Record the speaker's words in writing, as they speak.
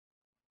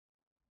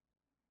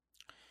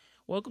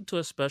Welcome to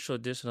a special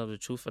edition of the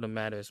Truth of the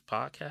Matters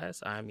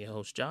podcast. I'm your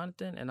host,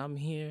 Jonathan, and I'm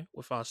here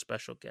with our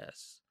special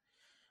guest.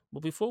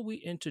 But before we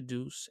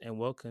introduce and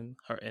welcome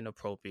her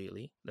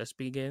inappropriately, let's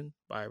begin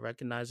by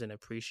recognizing and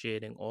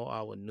appreciating all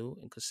our new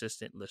and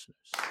consistent listeners.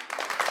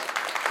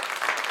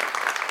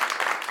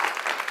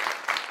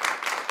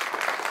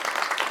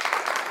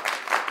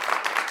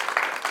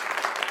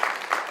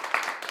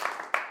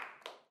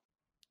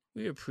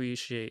 We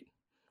appreciate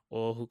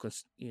all who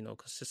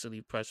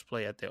consistently press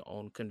play at their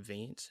own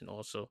convenience and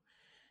also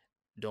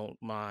don't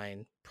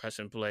mind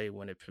pressing play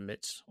when it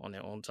permits on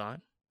their own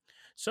time.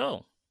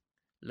 So,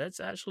 let's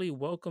actually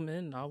welcome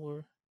in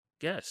our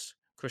guest,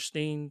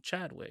 Kristin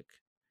Chadwick.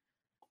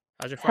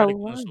 How's your Friday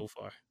going Hello. so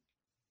far?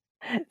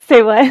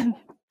 Say what?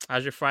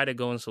 How's your Friday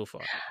going so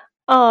far?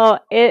 Oh,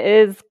 it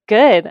is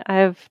good.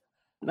 I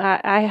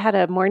had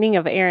a morning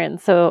of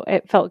errands, so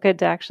it felt good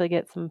to actually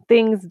get some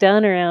things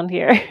done around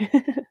here.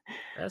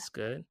 That's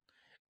good.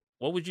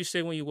 What would you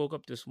say when you woke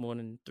up this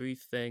morning? 3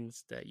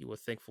 things that you were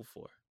thankful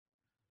for.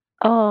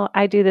 Oh,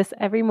 I do this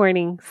every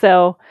morning.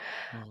 So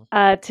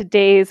Mhm.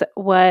 today's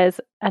was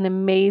an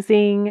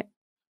amazing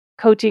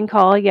coaching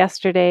call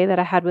yesterday that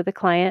I had with a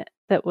client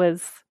that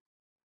was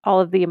all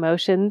of the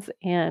emotions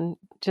and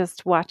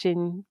just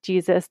watching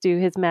Jesus do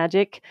his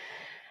magic.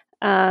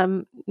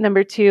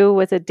 Number two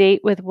was a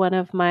date with one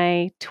of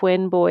my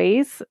twin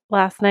boys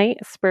last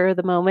night, spur of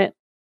the moment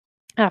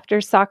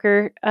after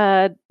soccer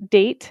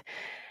date.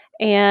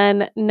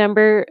 And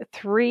number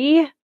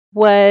three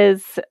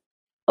was,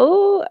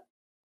 oh,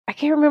 I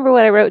can't remember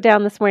what I wrote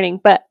down this morning,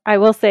 but I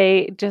will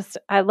say just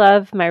I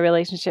love my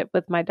relationship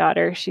with my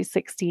daughter. She's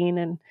 16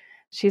 and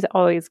she's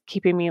always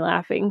keeping me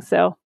laughing.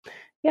 So,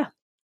 yeah,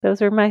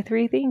 those are my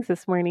 3 things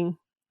this morning.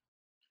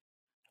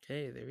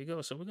 Okay, there we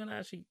go. So we're gonna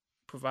actually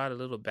provide a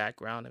little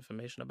background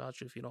information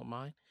about you, if you don't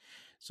mind. Okay.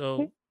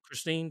 So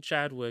Kristin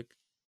Chadwick,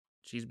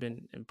 she's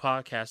been in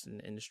podcasting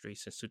industry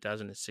since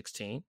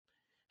 2016,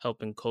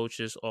 helping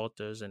coaches,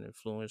 authors, and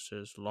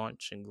influencers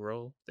launch and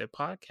grow their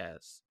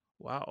podcasts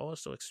while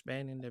also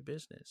expanding their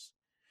business.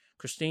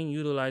 Kristin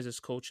utilizes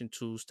coaching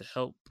tools to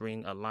help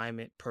bring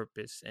alignment,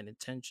 purpose, and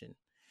intention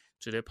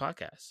to their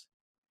podcast.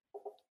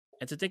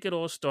 And to think it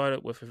all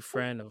started with a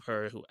friend of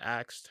her who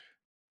asked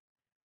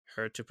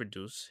her to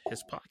produce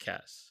his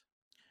podcast.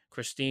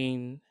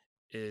 Kristin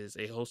is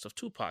a host of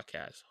 2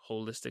 podcasts,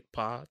 Holistic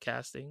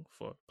Podcasting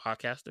for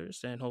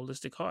Podcasters and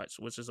Wholistic Hearts,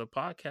 which is a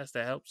podcast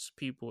that helps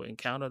people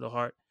encounter the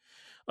heart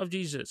of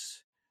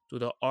Jesus through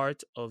the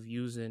art of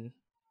using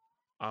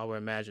our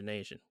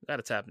imagination. Got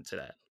to tap into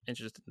that.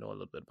 Interested to know a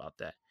little bit about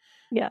that.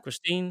 Yeah.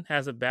 Kristin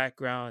has a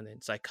background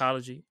in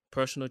psychology,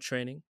 personal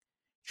training,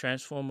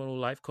 transformational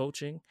life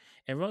coaching,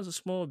 and runs a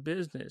small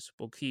business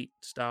boutique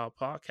style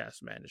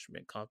podcast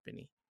management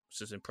company,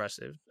 which is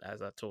impressive,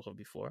 as I told her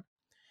before.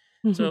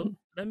 So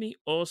let me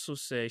also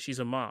say she's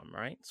a mom,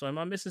 right? So am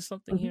I missing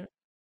something here?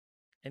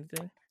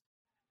 Anything?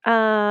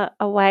 A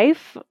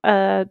wife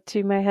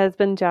to my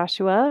husband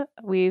Joshua.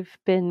 We've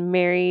been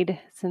married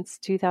since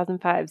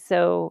 2005.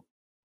 So,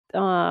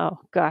 oh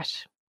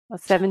gosh,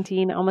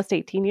 17, almost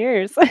 18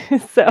 years. So,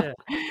 Yeah,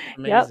 yep,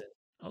 amazing.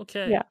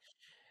 Okay. yeah.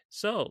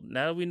 So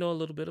now that we know a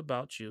little bit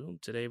about you,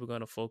 today we're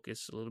going to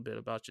focus a little bit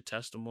about your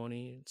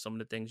testimony, some of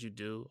the things you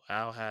do.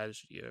 How has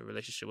your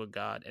relationship with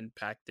God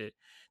impacted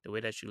the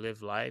way that you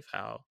live life?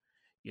 How,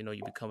 you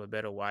become a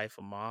better wife,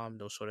 a mom,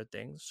 those sort of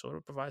things. Sort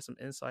of provide some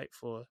insight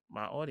for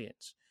my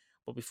audience.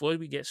 But before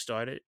we get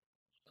started,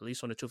 at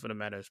least on the Truth of the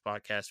Matters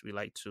podcast, we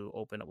like to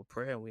open up with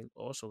prayer, and we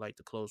also like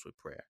to close with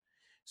prayer.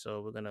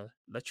 So we're gonna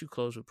let you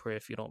close with prayer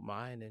if you don't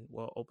mind, and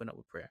we'll open up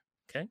with prayer.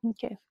 Okay.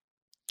 Okay.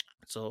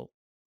 So,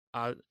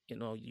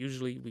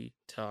 usually we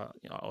tell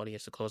our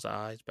audience to close our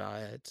eyes, bow our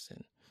heads,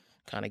 and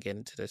kind of get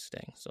into this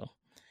thing. So,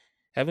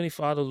 Heavenly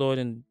Father, Lord,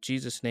 in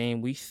Jesus'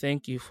 name, we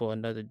thank you for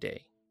another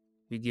day.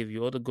 We give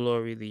you all the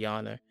glory, the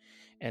honor,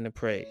 and the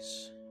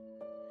praise.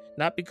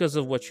 Not because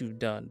of what you've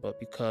done, but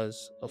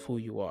because of who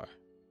you are.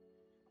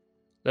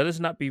 Let us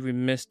not be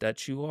remiss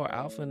that you are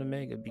Alpha and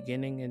Omega,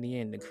 beginning and the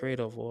end, the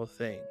creator of all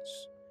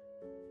things.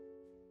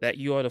 That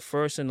you are the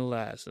first and the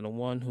last, and the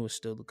one who is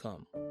still to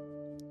come.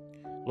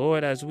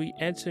 Lord, as we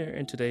enter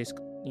into today's,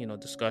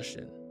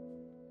 discussion,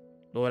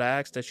 Lord, I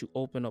ask that you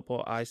open up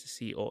all eyes to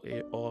see,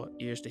 all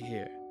ears to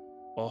hear,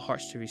 all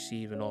hearts to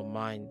receive, and all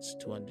minds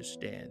to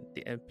understand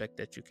the impact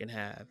that you can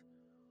have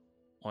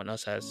on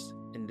us as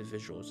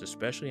individuals,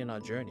 especially in our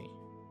journey.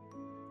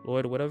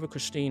 Lord, whatever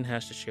Kristin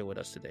has to share with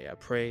us today, I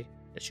pray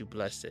that you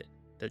bless it,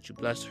 that you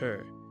bless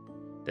her,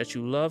 that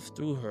you love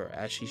through her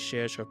as she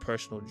shares her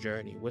personal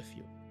journey with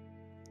you.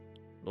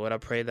 Lord, I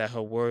pray that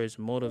her words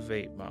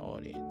motivate my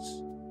audience,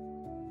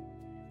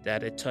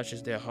 that it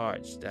touches their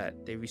hearts,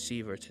 that they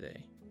receive her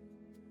today.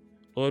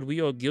 Lord, we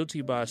are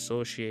guilty by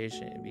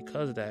association, and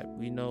because of that,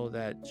 we know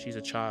that she's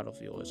a child of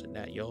yours and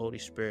that your Holy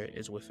Spirit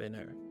is within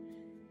her.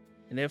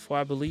 And therefore,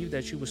 I believe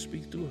that you will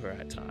speak through her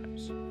at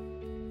times.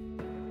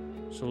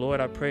 So, Lord,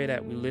 I pray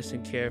that we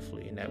listen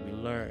carefully and that we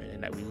learn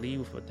and that we leave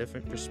with a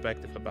different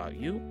perspective about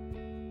you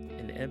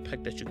and the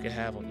impact that you can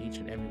have on each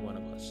and every one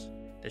of us,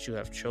 that you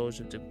have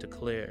chosen to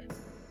declare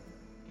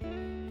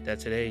that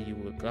today you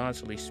will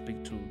constantly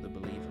speak to the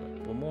believer.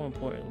 But more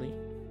importantly,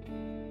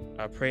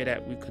 I pray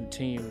that we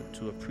continue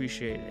to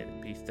appreciate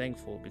and be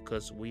thankful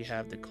because we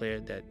have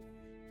declared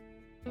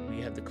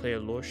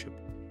lordship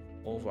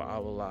over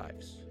our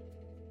lives.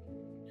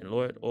 And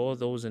Lord, all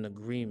those in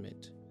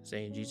agreement,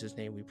 say in Jesus'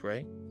 name we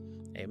pray.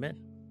 Amen.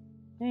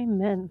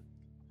 Amen.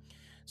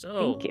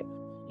 Thank you.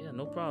 So, yeah,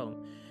 no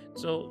problem.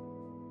 So,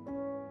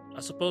 I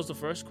suppose the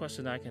first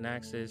question I can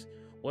ask is,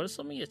 what are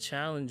some of your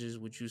challenges,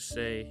 would you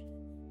say,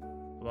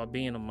 about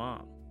being a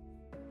mom?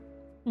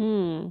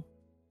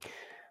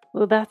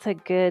 Well, that's a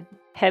good,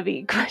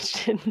 heavy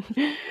question.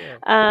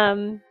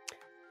 Yeah.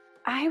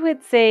 I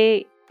would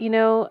say,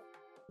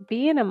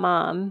 being a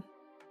mom,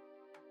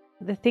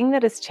 the thing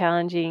that is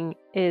challenging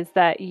is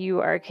that you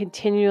are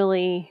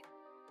continually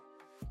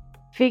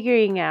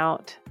figuring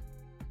out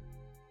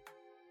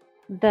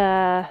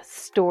the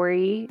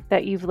story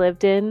that you've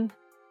lived in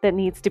that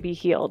needs to be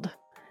healed.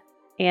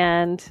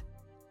 And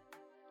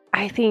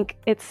I think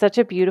it's such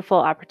a beautiful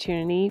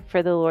opportunity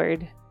for the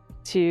Lord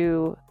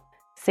to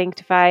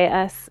sanctify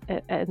us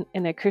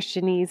in a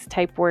Christianese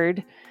type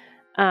word.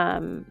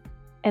 And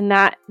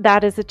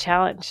that is a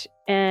challenge.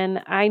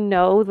 And I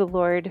know the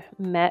Lord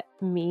met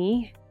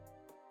me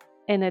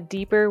in a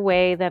deeper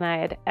way than I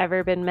had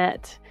ever been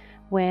met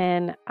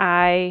when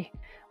I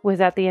was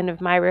at the end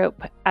of my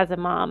rope as a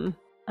mom.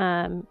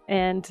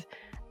 And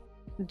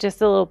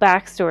just a little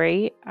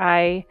backstory,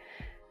 I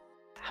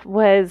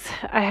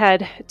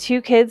had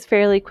 2 kids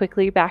fairly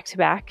quickly back to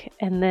back.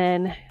 And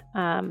then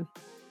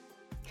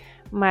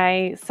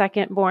my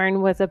second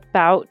born was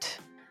about,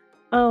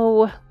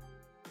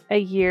 a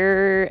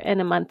year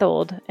and a month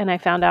old. And I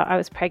found out I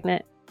was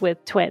pregnant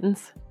with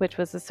twins, which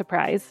was a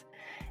surprise.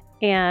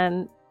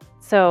 And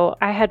so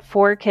I had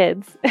 4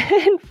 kids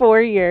in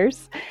 4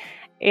 years.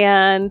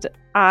 And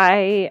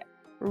I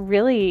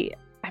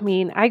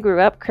grew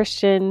up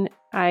Christian.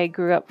 I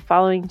grew up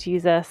following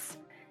Jesus.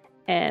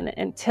 And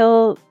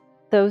until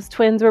those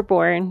twins were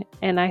born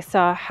and I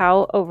saw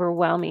how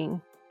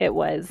overwhelming it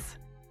was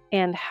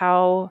and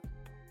how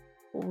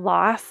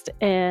lost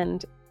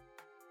and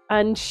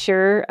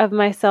unsure of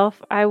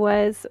myself I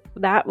was,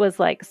 that was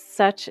like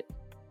such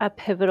a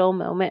pivotal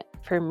moment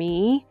for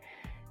me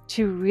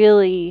to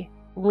really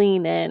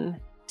lean in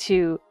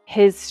to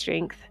His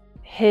strength,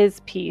 His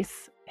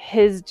peace,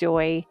 His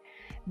joy,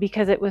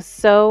 because it was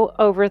so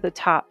over the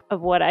top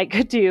of what I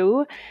could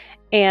do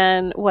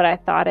and what I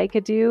thought I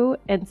could do.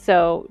 And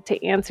so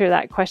to answer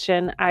that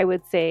question, I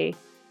would say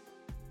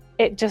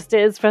it just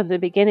is from the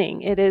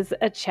beginning. It is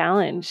a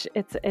challenge.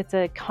 It's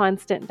a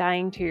constant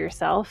dying to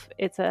yourself.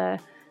 It's a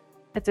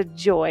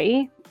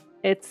joy.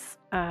 It's,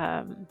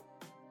 I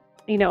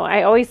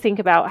always think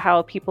about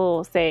how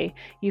people say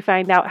you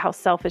find out how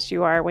selfish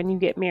you are when you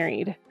get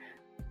married.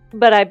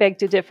 But I beg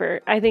to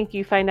differ. I think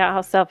you find out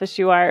how selfish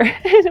you are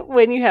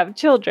when you have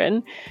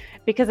children,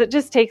 because it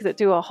just takes it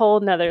to a whole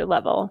nother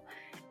level.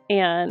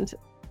 And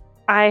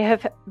I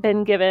have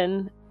been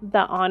given the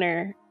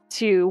honor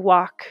to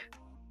walk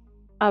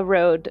a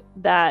road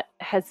that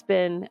has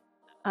been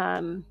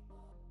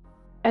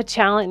a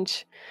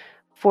challenge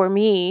for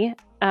me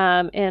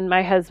and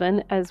my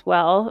husband as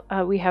well.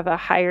 We have a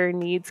higher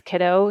needs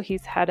kiddo.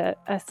 He's had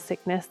a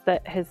sickness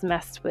that has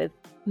messed with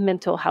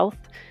mental health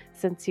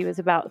since he was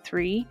about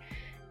 3.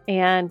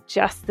 And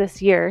just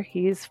this year,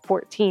 he's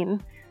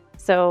 14.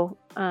 So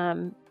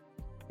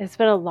it's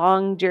been a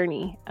long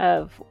journey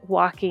of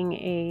walking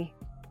a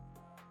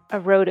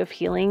road of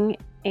healing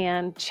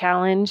and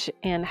challenge.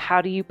 And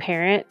how do you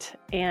parent?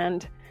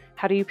 And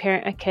how do you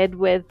parent a kid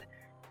with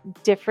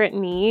different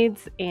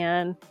needs?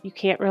 And you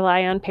can't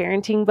rely on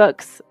parenting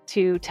books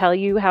to tell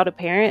you how to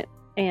parent.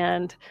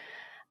 And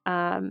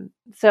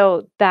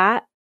so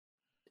that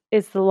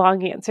is the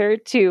long answer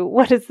to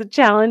what is the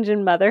challenge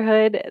in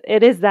motherhood.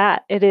 It is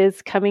that. It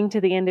is coming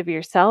to the end of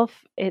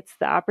yourself. It's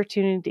the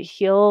opportunity to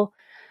heal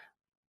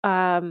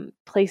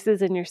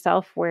places in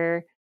yourself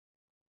where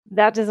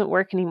that doesn't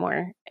work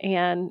anymore.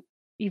 And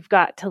you've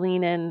got to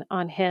lean in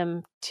on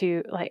Him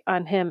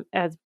on Him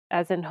as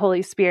in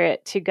Holy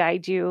Spirit to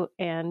guide you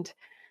and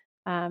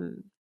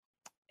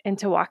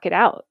to walk it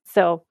out.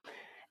 So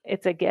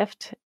it's a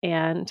gift,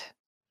 and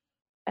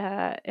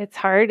it's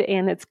hard,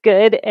 and it's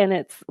good, and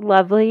it's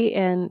lovely,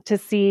 and to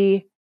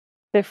see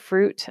the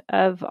fruit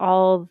of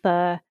all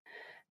the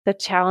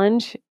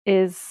challenge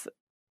is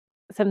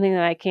something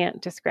that I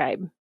can't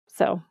describe.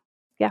 So,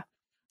 yeah.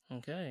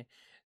 Okay.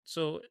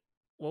 So,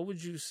 what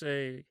would you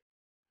say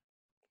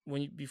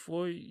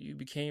before you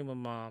became a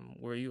mom?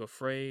 Were you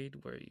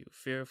afraid? Were you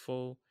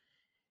fearful?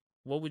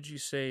 What would you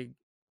say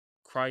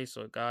Christ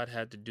or God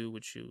had to do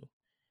with you,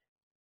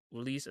 at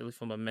least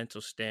from a mental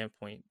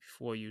standpoint,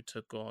 before you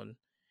took on,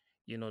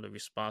 the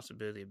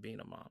responsibility of being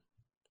a mom?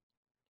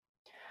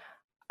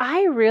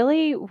 I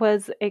really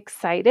was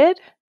excited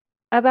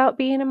about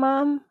being a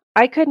mom.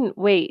 I couldn't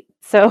wait.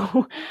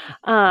 So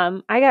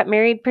I got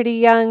married pretty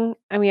young.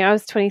 I mean, I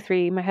was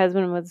 23. My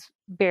husband was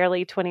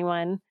barely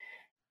 21.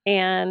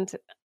 And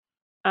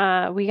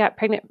we got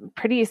pregnant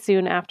pretty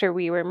soon after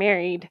we were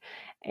married.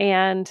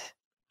 And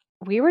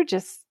we were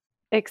just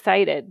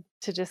excited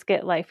to just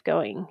get life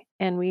going.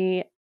 And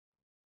we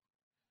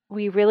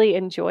really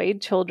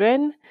enjoyed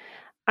children.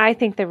 I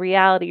think the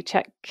reality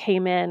check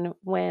came in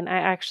when I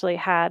actually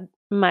had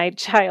my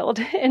child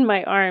in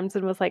my arms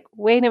and was like,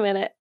 "Wait a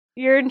minute.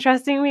 You're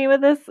entrusting me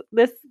with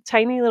this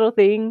tiny little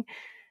thing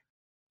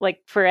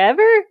like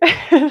forever?"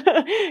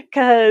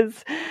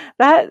 Cuz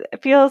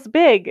that feels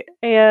big,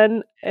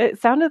 and it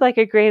sounded like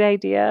a great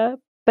idea,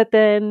 but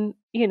then,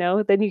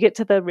 then you get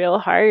to the real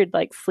hard,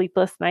 like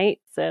sleepless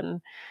nights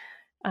and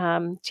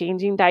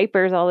changing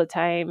diapers all the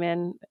time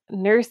and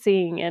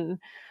nursing and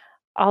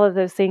all of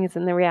those things,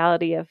 and the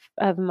reality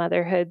of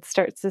motherhood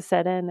starts to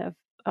set in of,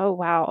 oh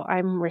wow,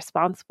 I'm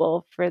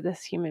responsible for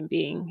this human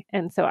being.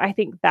 And so I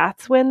think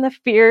that's when the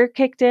fear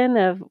kicked in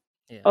of,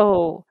 Yeah.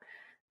 oh,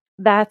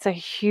 that's a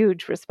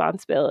huge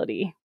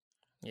responsibility.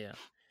 Yeah.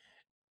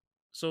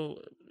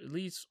 So, at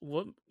least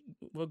what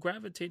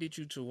gravitated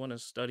you to want to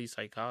study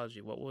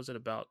psychology? What was it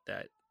about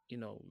that, you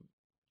know,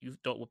 you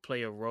thought would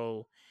play a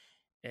role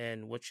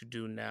in what you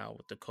do now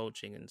with the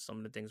coaching and some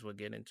of the things we'll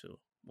get into?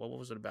 What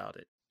was it about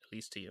it, at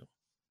least to you?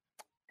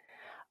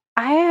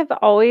 I have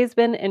always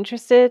been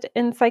interested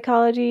in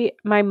psychology.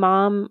 My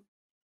mom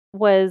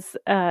was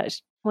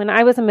when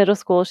I was in middle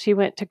school, she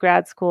went to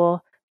grad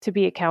school to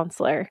be a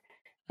counselor.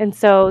 And Mm,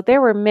 so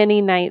there were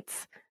many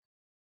nights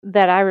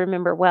that I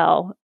remember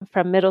well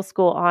from middle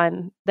school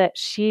on that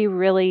she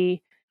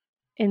really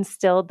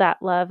instilled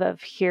that love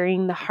of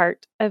hearing the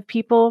heart of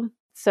people.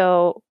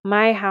 So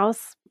my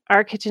house,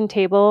 our kitchen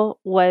table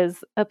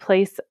was a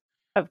place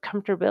of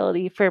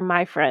comfortability for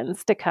my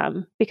friends to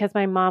come because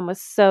my mom was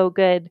so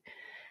good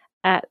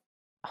at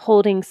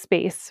holding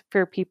space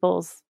for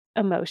people's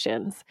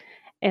emotions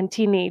and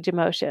teenage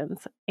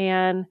emotions.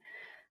 And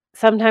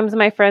sometimes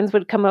my friends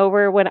would come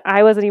over when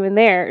I wasn't even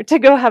there to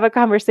go have a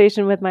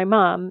conversation with my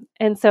mom.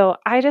 And so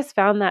I just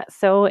found that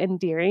so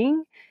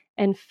endearing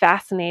and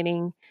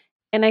fascinating.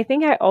 And I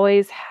think I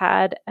always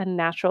had a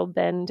natural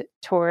bend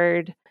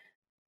toward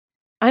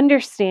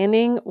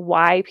understanding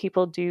why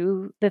people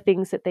do the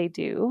things that they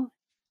do.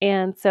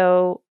 And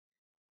so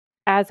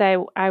as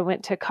I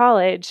went to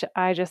college,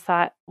 I just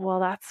thought, well,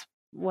 that's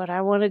what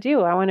I want to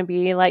do. I want to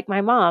be like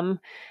my mom,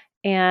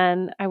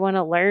 and I want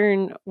to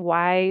learn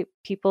why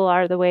people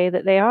are the way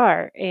that they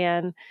are.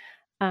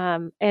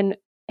 Um, and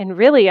and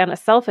really on a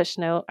selfish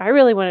note, I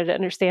really wanted to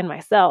understand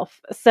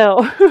myself.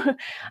 So,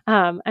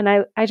 and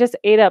I just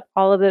ate up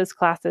all of those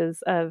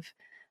classes of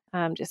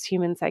just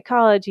human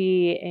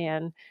psychology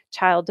and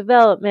child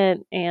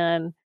development,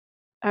 and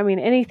I mean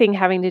anything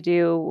having to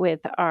do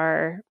with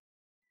our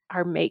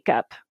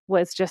makeup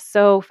was just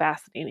so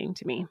fascinating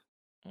to me.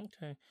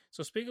 okay.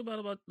 So speak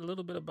about a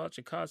little bit about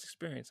your college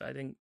experience. I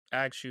didn't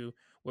ask you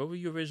where were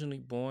you originally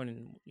born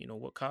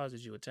and what college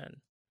did you attend?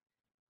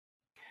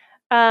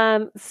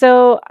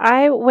 So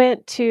I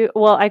went to,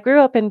 well, I grew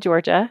up in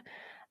Georgia.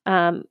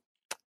 Um,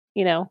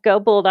 go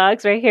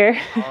Bulldogs right here.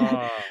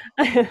 Ah,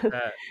 look at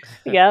that.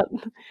 Yep.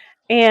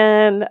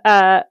 And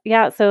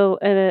yeah, so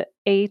at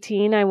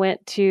 18, I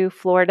went to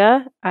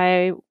Florida.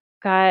 I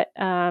got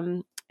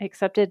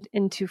accepted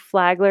into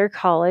Flagler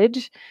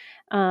College,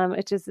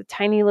 which is a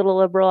tiny little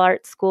liberal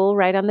arts school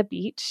right on the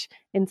beach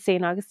in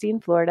St. Augustine,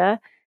 Florida,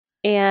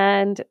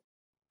 and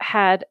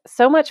had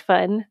so much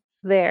fun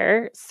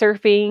there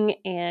surfing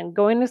and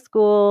going to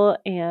school.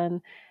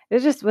 And it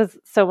just was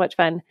so much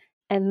fun.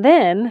 And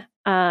then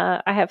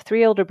I have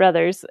three older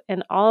brothers,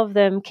 and all of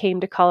them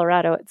came to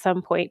Colorado at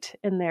some point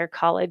in their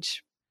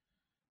college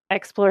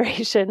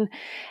exploration.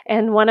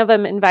 And one of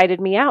them invited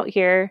me out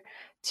here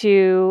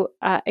to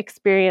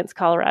experience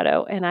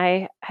Colorado. And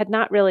I had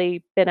not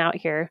really been out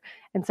here.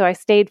 And so I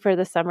stayed for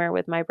the summer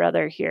with my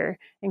brother here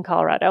in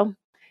Colorado.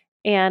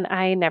 And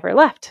I never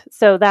left.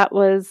 So that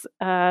was,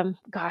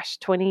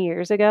 20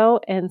 years ago.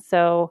 And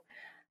so,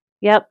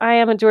 yep, I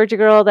am a Georgia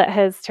girl that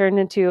has turned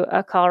into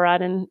a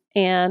Coloradan.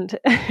 And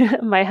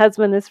my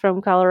husband is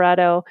from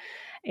Colorado.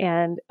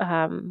 And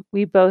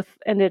we both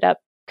ended up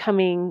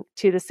coming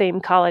to the same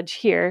college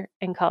here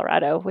in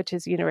Colorado, which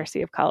is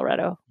University of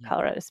Colorado, Mhm,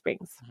 Colorado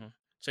Springs. mhm.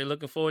 So you're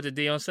looking forward to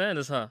Deion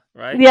Sanders, huh?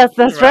 Right? Yes,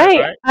 that's Right, right.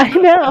 right. I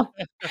know.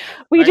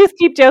 We Right. just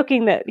keep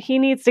joking that he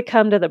needs to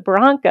come to the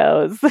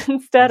Broncos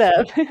instead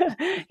of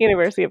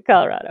University of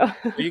Colorado.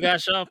 Well, you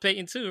got Sean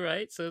Payton too,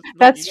 right? So look,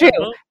 That's you true.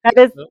 got both. That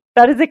is Yep.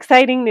 that is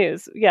exciting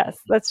news. Yes,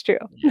 that's true.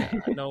 Yeah,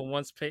 I know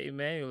once Peyton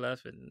Manning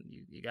left, and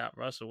you got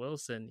Russell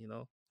Wilson.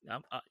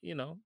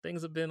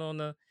 Things have been on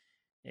the.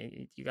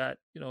 And you got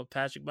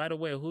Patrick. By the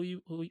way, who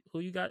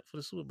you got for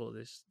the Super Bowl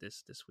this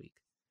week?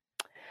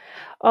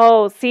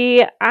 Oh,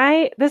 see,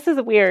 this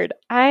is weird.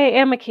 I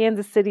am a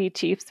Kansas City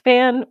Chiefs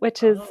fan,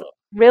 which is Oh,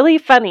 really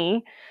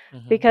funny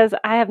hmm, because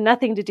I have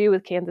nothing to do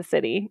with Kansas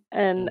City.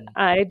 And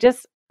I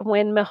just,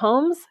 when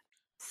Mahomes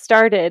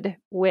started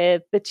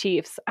with the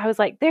Chiefs, I was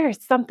like,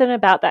 there's something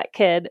about that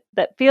kid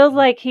that feels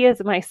like he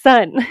is my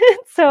son.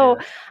 So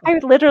yeah, I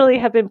literally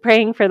have been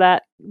praying for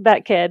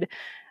that kid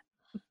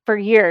for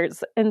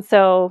years. And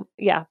so,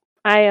 yeah,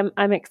 I'm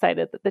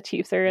excited that the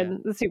Chiefs are yeah.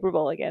 in the Super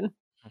Bowl again.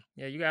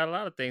 Yeah, you got a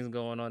lot of things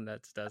going on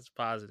that's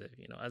positive.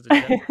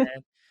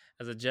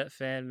 As a Jet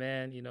fan,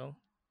 man, things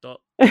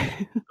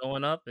were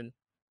going up and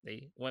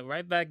they went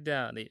right back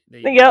down. They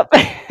Yep.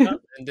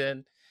 up and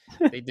then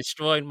they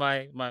destroyed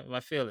my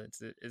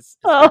feelings.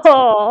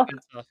 Oh, been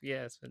tough.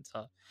 Yeah, it's been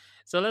tough.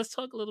 So let's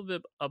talk a little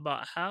bit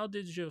about how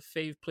did your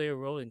faith play a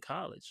role in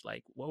college?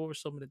 Like, what were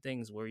some of the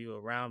things? Were you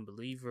around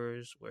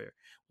believers?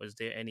 Was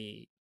there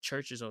any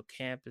churches or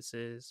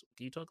campuses?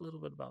 Can you talk a little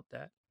bit about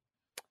that?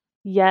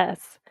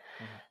 yes.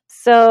 Mhm.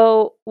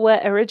 So,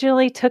 what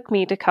originally took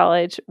me to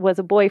college was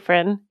a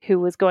boyfriend who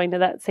was going to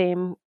that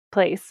same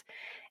place.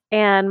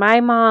 And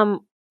my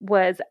mom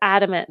was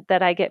adamant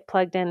that I get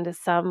plugged into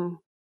some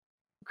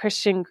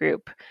Christian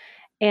group.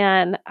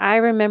 And I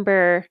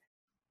remember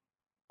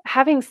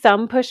having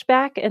some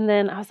pushback, and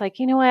then I was like,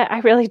 "You know what? I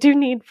really do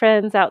need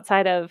friends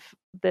outside of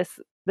this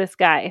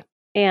guy."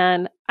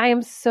 And I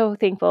am so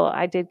thankful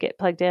I did get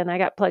plugged in. I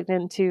got plugged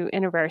into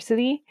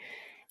university,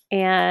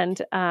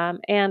 and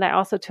I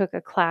also took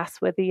a class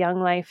with a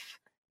young life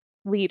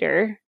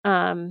leader,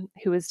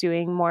 who was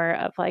doing more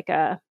of like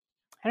I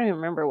don't even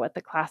remember what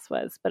the class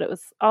was, but it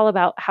was all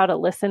about how to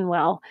listen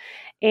well.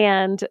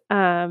 And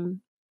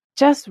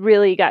just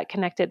really got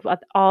connected with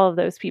all of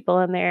those people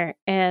in there.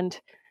 And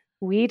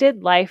we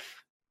did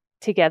life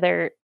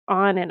together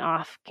on and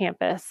off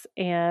campus.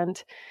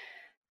 And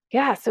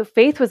yeah, so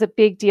faith was a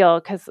big deal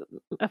because,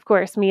 of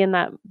course, me and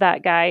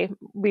that guy,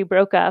 we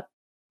broke up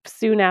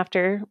soon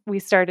after we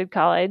started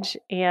college.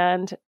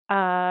 And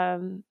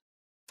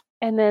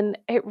then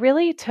it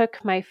really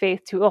took my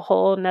faith to a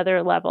whole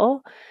nother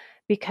level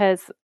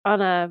because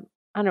on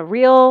a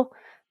real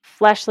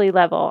fleshly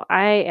level,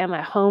 I am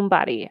a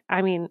homebody.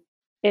 I mean,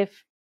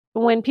 if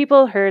when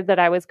people heard that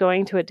I was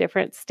going to a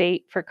different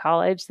state for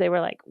college, they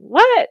were like,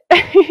 "What?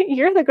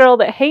 You're the girl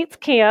that hates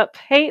camp,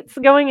 hates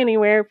going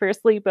anywhere for a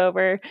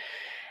sleepover."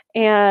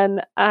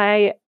 And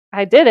I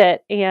did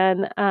it,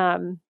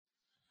 and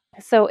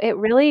so it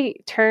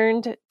really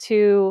turned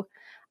to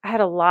I had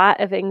a lot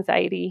of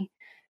anxiety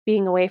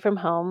being away from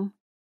home,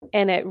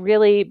 and it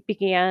really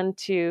began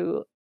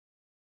to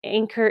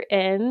anchor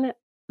in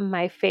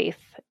my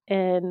faith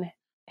in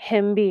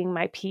him being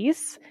my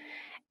peace.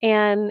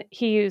 And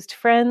he used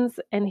friends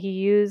and he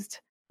used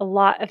a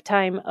lot of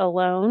time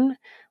alone,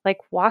 like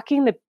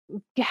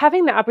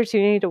having the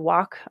opportunity to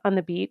walk on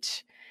the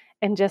beach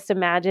and just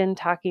imagine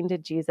talking to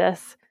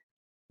Jesus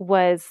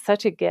was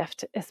such a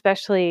gift,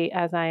 especially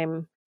as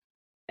I'm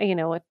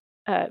a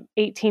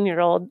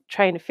 18-year-old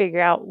trying to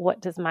figure out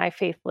what does my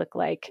faith look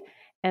like.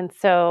 And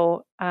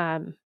so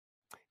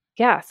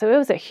yeah, so it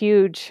was a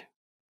huge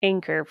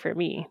anchor for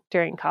me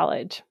during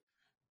college.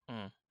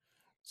 Mm.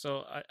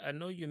 So I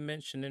know you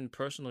mentioned in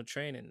personal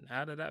training.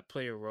 How did that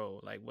play a role?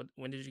 Like,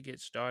 when did you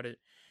get started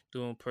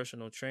doing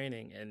personal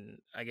training? And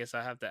I guess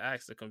I have to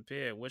ask to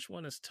compare which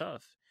one is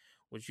tough.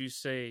 Would you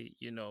say,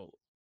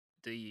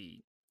 the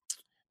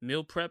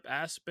meal prep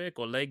aspect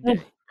or leg day,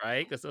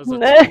 right? Because those are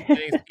two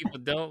things people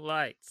don't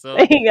like. So,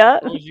 Yeah.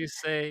 what would you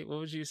say? What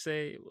would you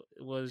say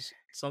was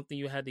something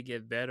you had to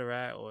get better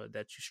at, or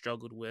that you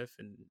struggled with,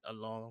 and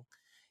along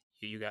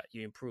you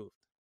improved?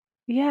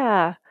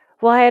 Yeah.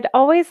 Well, I had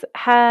always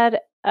had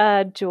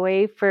a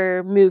joy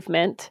for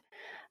movement.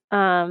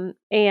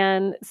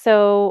 And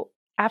so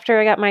after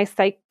I got my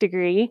psych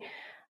degree,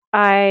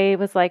 I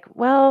was like,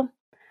 well,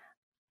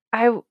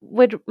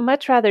 would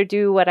much rather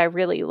do what I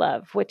really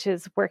love, which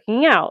is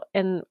working out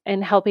and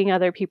helping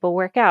other people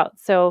work out.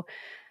 So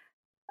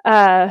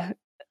Uh,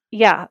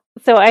 yeah.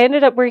 So I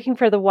ended up working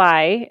for the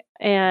Y,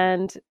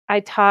 and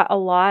I taught a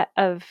lot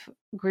of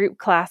group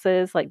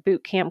classes, like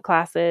boot camp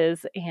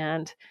classes,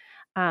 and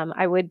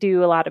I would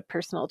do a lot of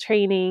personal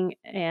training.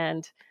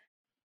 And,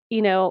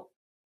 you know,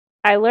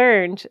 I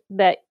learned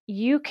that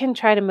you can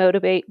try to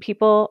motivate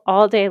people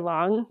all day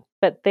long,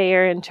 but they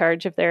are in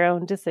charge of their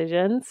own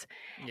decisions.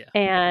 Yeah.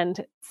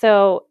 And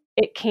so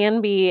it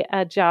can be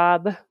a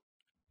job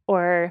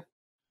or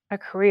a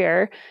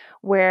career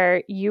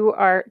where you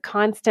are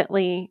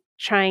constantly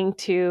trying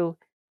to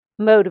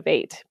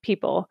motivate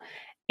people,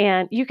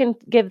 and you can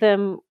give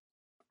them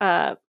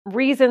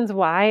reasons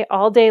why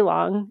all day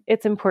long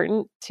it's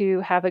important to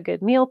have a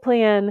good meal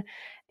plan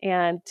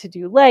and to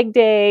do leg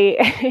day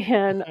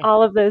and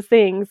all of those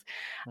things.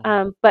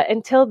 Mhm. But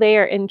until they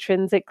are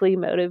intrinsically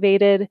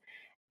motivated,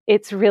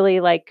 it's really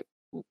like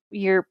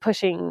you're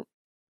pushing,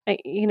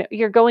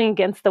 you're going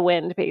against the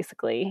wind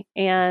basically.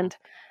 Mhm.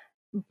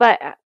 But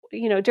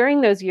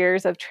during those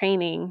years of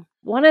training,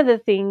 one of the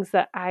things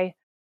that I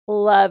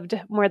loved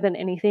more than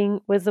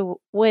anything was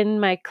when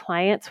my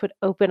clients would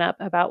open up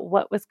about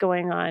what was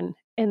going on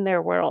in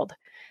their world.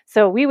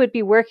 So we would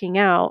be working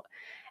out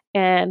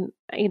and,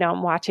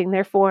 I'm watching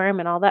their form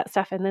and all that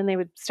stuff. And then they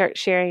would start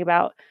sharing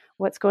about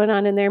what's going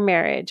on in their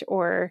marriage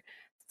or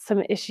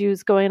some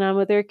issues going on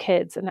with their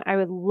kids. And I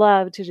would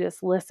love to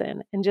just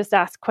listen and just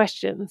ask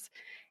questions.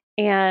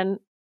 And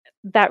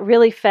that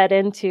really fed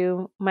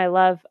into my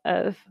love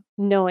of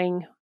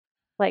knowing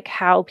like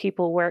how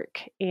people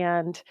work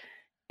and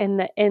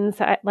the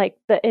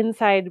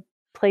inside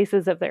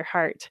places of their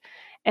heart.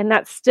 And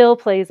that still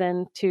plays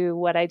into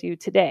what I do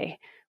today,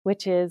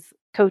 which is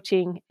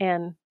coaching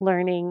and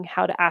learning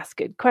how to ask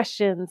good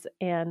questions.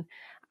 And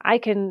I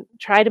can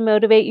try to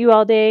motivate you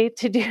all day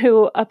to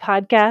do a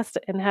podcast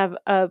and have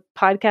a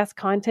podcast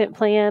content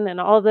plan and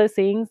all of those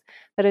things.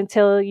 But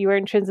until you are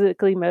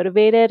intrinsically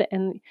motivated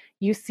and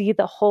you see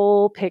the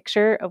whole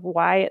picture of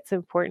why it's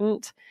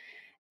important,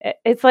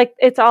 it's like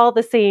it's all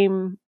the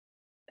same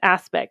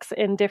aspects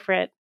in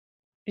different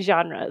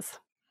genres.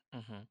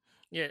 Mm-hmm.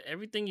 Yeah,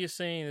 everything you're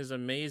saying is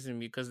amazing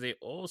because they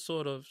all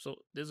sort of. So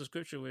there's a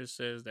scripture where it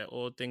says that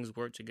all things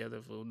work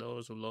together for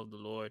those who love the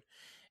Lord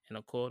and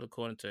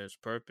according to His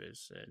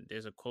purpose. And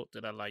there's a quote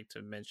that I like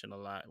to mention a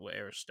lot with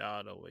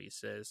Aristotle, where he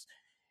says,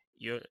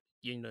 "Your,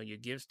 your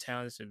gifts,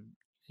 talents, and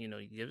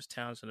your gifts,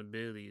 talents, and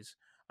abilities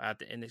are at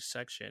the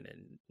intersection,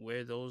 and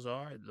where those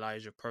are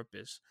lies your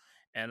purpose."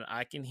 And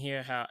I can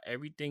hear how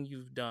everything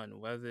you've done,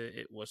 whether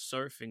it was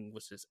surfing,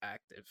 was its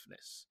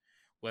activeness,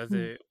 Mm.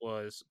 whether it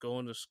was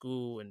going to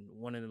school and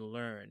wanting to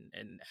learn,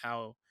 and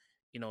how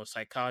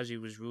psychology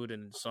was rooted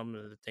in some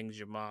of the things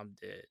your mom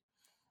did,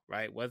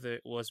 right? Whether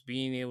it was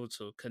being able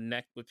to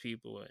connect with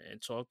people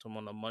and talk to them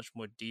on a much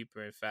more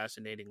deeper and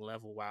fascinating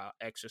level while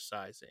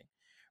exercising,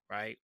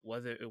 right?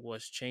 Whether it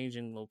was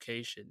changing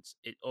locations,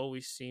 it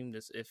always seemed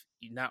as if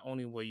not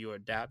only were you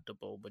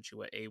adaptable, but you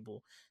were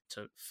able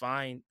to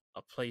find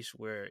a place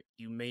where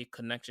you made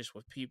connections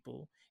with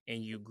people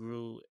and you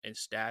grew in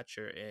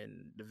stature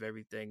in the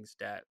very things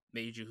that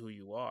made you who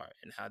you are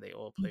and how they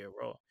all play a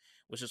role,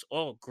 which is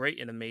all great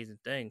and amazing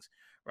things,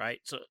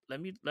 right? So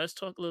let's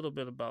talk a little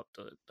bit about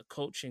the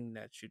coaching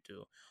that you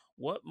do.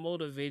 What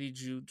motivated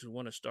you to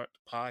want to start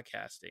the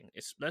podcasting?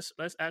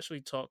 Let's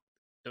actually talk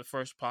the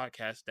first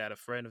podcast that a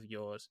friend of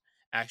yours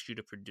asked you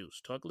to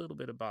produce. Talk a little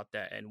bit about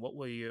that and what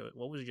was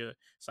your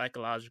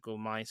psychological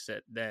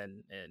mindset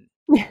then,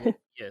 and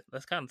yeah,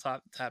 let's kind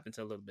of tap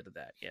into a little bit of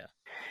that. Yeah.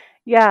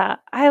 Yeah,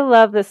 I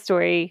love this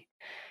story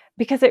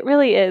because it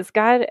really is.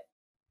 God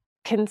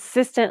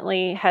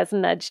consistently has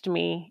nudged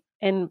me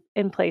in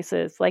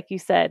places, like you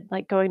said,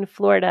 like going to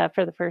Florida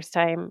for the first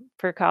time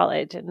for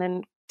college and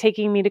then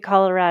taking me to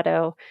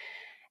Colorado.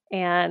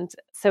 And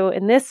so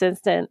in this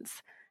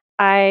instance,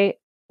 I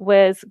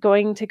was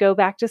going to go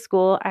back to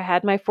school. I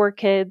had my 4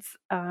 kids.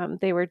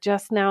 They were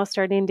just now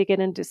starting to get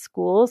into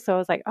school. So I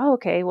was like, oh,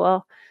 okay,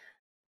 well,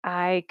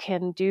 I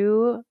can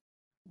do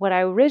what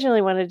I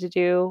originally wanted to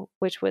do,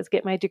 which was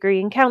get my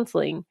degree in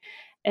counseling.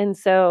 And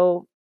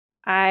so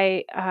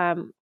I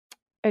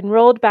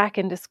enrolled back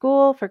into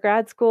school for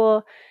grad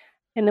school.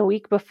 And the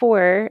week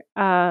before,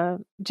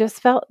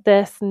 just felt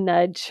this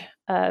nudge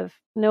of,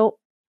 nope,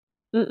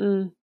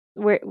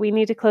 we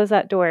need to close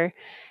that door.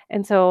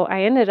 And so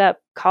I ended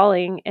up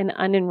calling and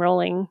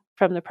unenrolling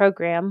from the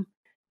program,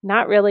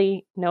 not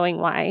really knowing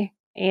why.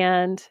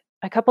 And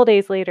a couple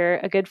days later,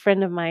 a good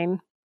friend of mine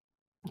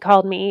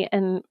called me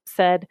and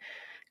said,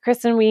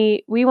 Kristin,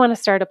 we want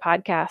to start a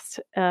podcast.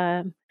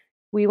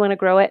 We want to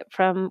grow it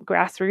from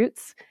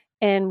grassroots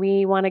and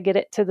we want to get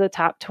it to the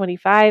top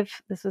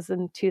 25. This was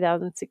in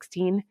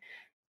 2016.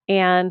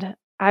 And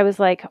I was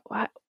like,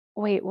 what?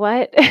 Wait,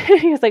 what?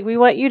 He was like, we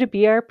want you to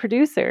be our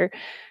producer.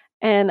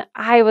 And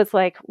I was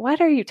like,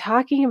 what are you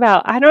talking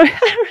about? I don't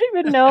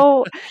even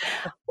know.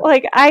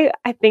 Like, I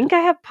think I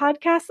have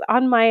podcasts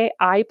on my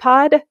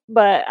iPod,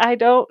 but I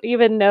don't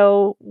even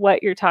know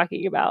what you're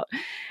talking about.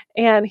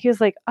 And he was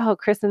like, oh,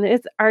 Kristin,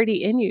 it's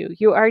already in you.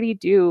 You already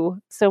do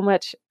so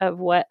much of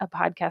what a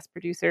podcast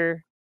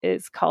producer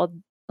is called.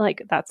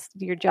 Like, that's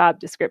your job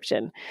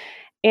description.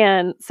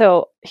 And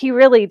so he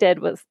really did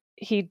was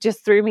he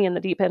just threw me in the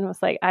deep end,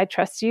 was like, I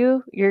trust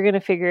you. You're going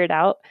to figure it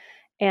out.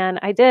 And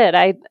I did.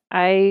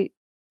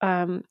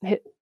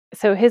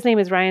 So his name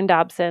is Ryan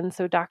Dobson.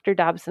 So Dr.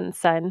 Dobson's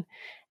son.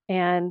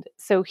 And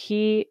so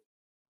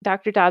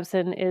Dr.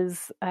 Dobson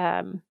is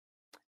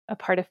a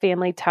part of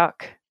Family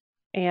Talk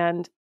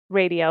and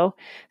radio.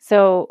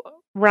 So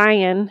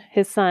Ryan,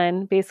 his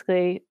son,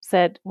 basically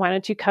said, why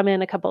don't you come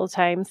in a couple of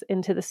times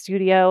into the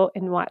studio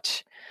and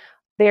watch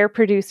their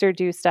producer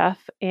do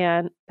stuff?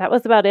 And that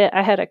was about it.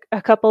 I had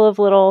a couple of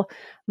little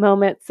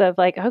moments of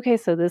like, okay,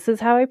 so this is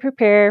how I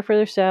prepare for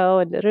the show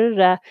and da da da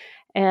da.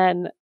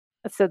 And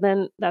so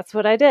then that's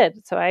what I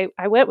did. So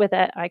I went with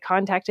it. I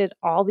contacted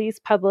all these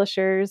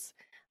publishers,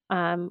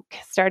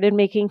 started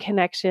making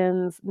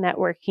connections,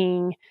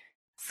 networking,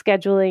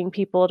 scheduling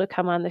people to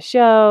come on the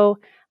show,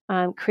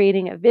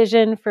 creating a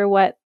vision for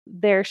what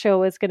their show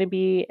was going to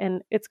be.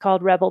 And it's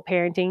called Rebel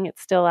Parenting.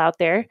 It's still out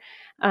there.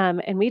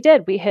 And we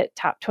hit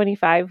top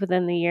 25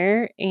 within the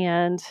year.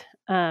 And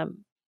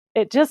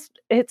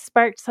it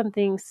sparked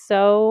something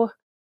so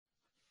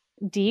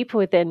deep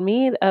within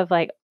me of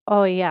like,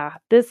 oh yeah,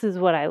 this is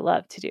what I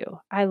love to do.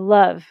 I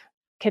love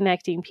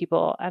connecting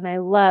people and I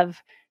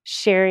love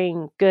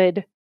sharing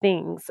good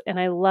things. And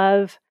I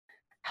love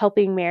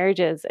helping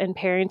marriages and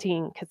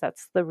parenting because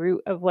that's the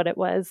root of what it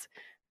was,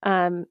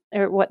 or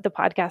what the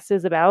podcast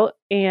is about.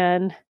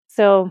 And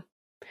so,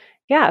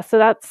 yeah, so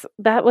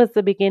that was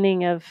the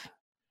beginning of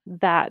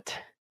that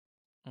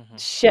Mm-hmm.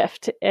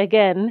 shift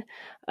again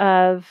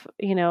of,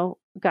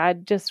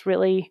 God just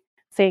really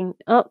saying,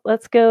 "Oh,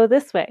 let's go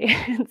this way."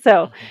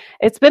 So Hmm.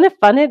 it's been a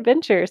fun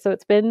adventure. So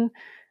it's been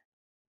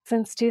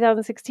since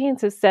 2016,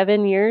 so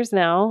 7 years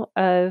now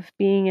of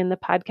being in the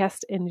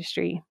podcast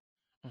industry.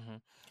 Hmm.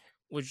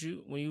 When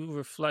you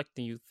reflect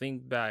and you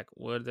think back,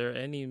 were there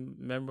any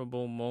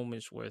memorable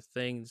moments where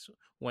things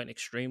went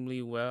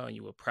extremely well and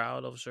you were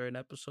proud of certain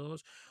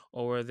episodes,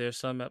 or were there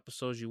some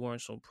episodes you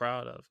weren't so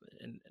proud of?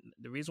 And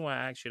the reason why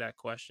I asked you that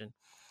question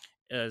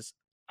is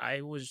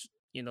I was,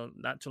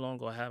 not too long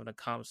ago having a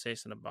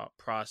conversation about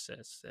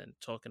process and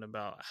talking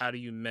about how do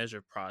you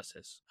measure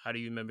process? How do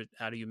you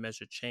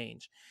measure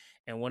change?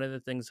 And one of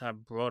the things I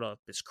brought up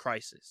is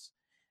crisis.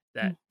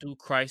 That Mm. through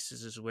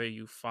crisis is where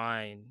you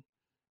find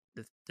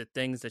the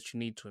things that you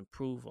need to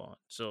improve on.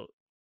 So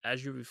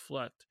as you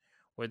reflect,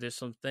 were there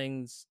some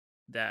things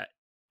that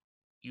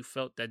you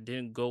felt that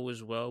didn't go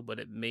as well, but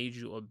it made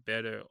you a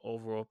better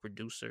overall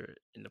producer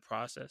in the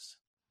process?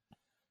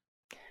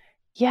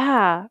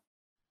 Yeah,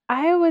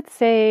 I would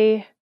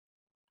say,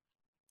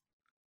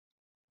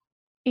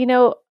 you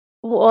know,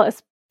 well,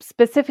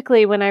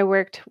 specifically when I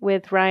worked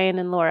with Ryan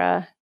and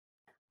Laura,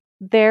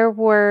 there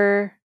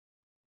were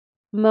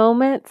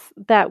moments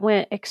that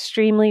went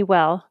extremely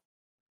well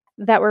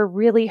that were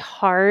really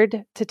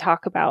hard to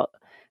talk about.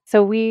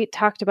 So we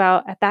talked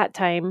about at that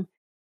time,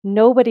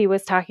 nobody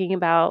was talking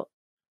about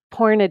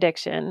porn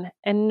addiction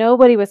and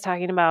nobody was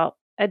talking about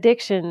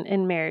addiction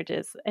in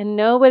marriages and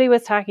nobody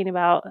was talking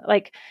about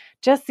like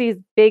just these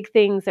big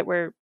things that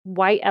were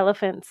white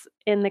elephants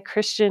in the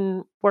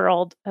Christian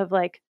world of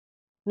like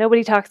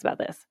nobody talks about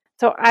this.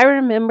 So I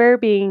remember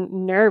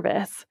being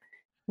nervous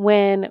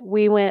when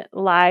we went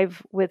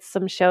live with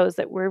some shows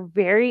that were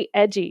very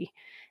edgy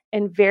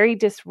and very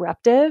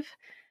disruptive,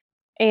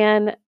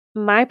 and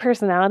my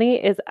personality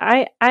is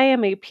I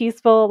am a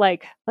peaceful,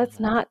 like, let's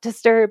Hmm. not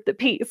disturb the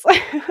peace.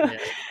 Yeah.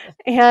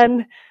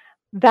 And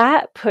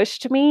that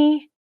pushed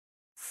me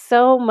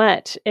so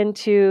much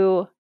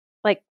into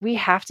like we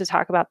have to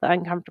talk about the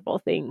uncomfortable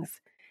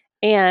things.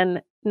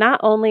 And not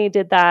only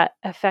did that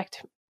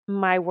affect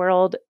my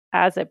world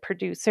as a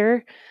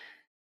producer,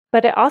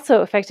 but it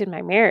also affected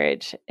my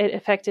marriage. It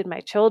affected my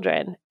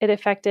children. It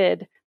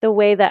affected the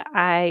way that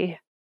I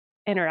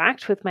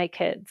interact with my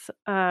kids.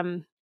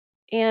 And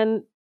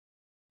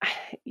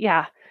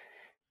yeah,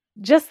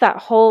 just that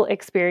whole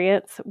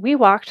experience, we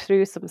walked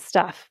through some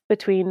stuff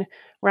between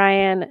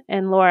Ryan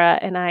and Laura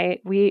and I.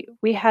 We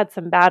had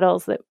some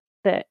battles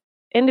that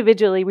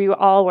individually we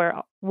all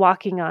were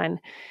walking on,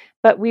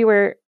 but we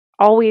were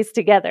always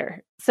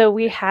together. So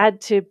we Yeah.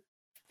 had to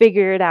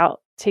figure it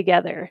out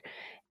together.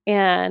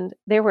 And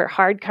there were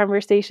hard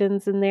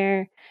conversations in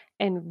there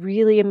and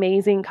really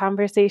amazing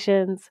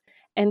conversations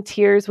and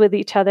tears with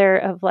each other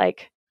of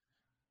like,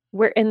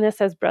 we're in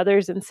this as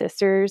brothers and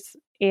sisters,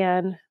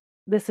 and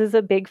this is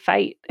a big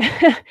fight.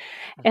 Hmm.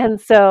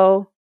 And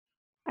so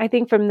I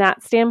think from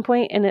that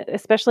standpoint, and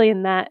especially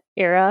in that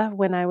era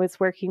when I was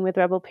working with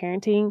rebel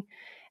parenting,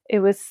 it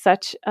was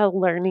such a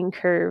learning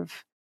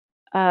curve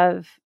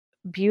of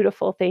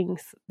beautiful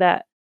things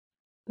that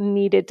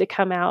needed to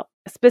come out,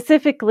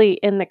 specifically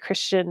in the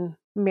Christian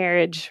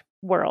marriage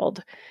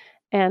world.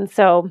 And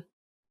so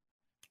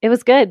it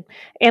was good,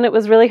 and it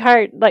was really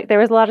hard. Like, there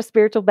was a lot of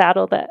spiritual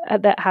battle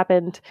that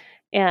happened,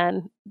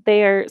 and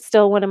they are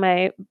still one of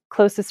my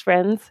closest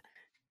friends,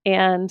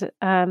 and,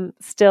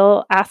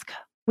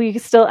 we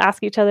still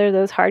ask each other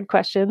those hard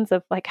questions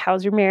of, like,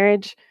 "How's your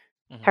marriage?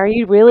 How Hmm. are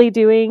you really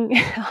doing?"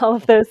 All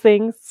of those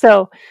things.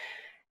 So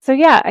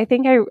yeah, I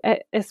think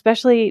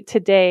especially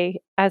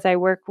today, as I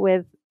work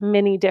with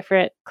many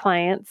different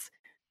clients,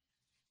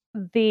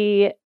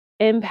 the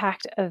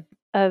impact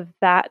of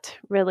that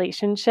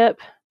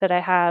relationship that I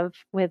have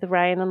with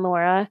Ryan and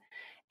Laura,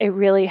 it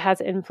really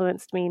has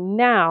influenced me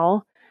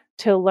now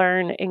to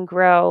learn and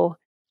grow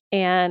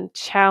and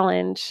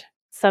challenge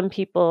some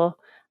people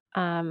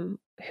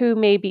who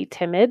may be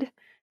timid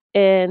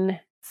in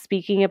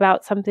speaking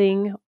about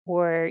something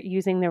or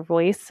using their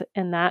voice.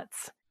 And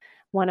that's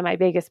one of my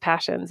biggest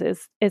passions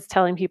is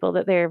telling people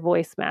that their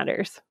voice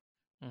matters.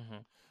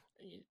 Hmm.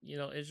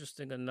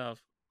 Interesting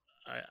enough,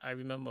 I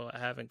remember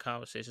having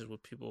conversations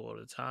with people all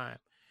the time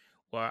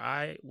where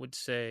I would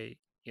say,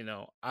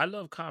 I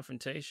love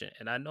confrontation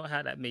and I know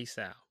how that may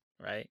sound,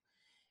 right?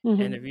 And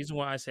Hmm. the reason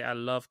why I say I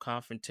love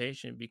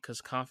confrontation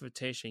because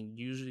confrontation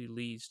usually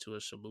leads to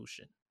a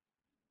solution.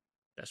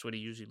 That's what it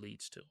usually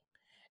leads to.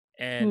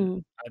 And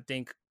Mm. I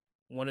think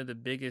one of the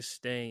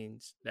biggest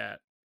things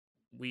that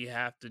we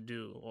have to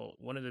do, or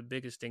one of the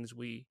biggest things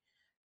we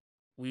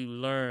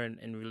learn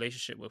in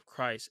relationship with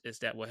Christ is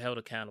that we're held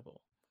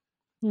accountable.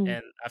 Mm.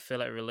 And I feel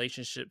like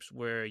relationships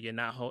where you're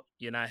not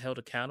held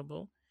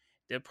accountable,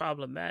 they're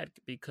problematic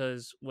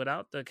because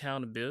without the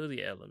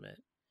accountability element,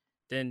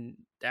 then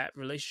that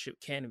relationship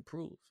can't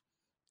improve.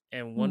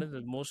 And one Mm. of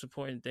the most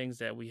important things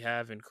that we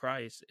have in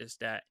Christ is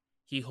that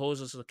he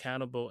holds us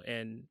accountable.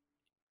 And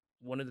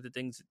one of the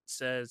things it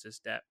says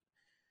is that,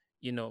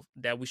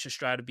 that we should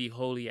strive to be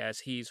holy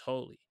as he's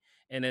holy.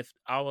 And if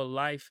our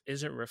life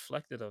isn't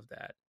reflective of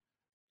that,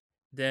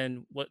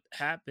 then what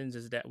happens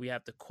is that we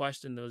have to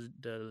question the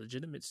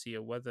legitimacy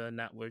of whether or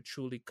not we're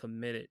truly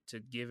committed to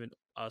giving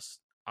us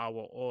our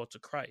all to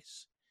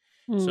Christ.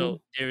 Mm.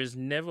 So there is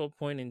never a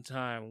point in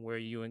time where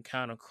you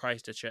encounter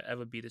Christ that you'll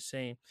ever be the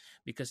same,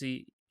 because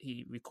he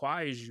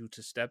requires you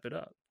to step it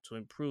up, to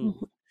improve,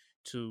 Mhm.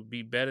 to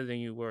be better than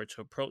you were,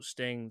 to approach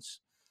things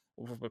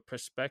with a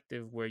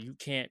perspective where you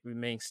can't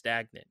remain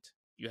stagnant.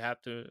 You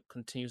have to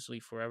continuously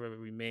forever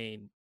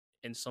remain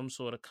in some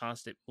sort of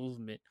constant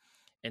movement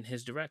in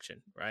his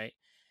direction, right?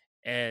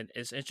 And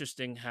it's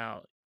interesting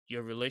how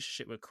your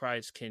relationship with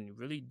Christ can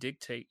really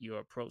dictate your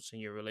approach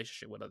and your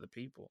relationship with other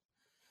people.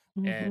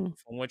 And Mhm.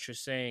 from what you're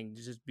saying,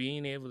 just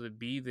being able to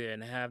be there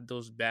and have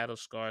those battle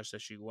scars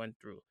that you went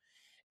through,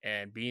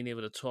 and being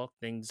able to talk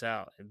things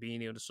out and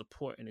being able to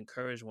support and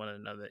encourage one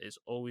another is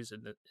always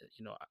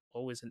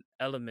always an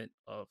element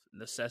of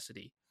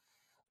necessity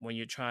when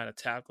you're trying to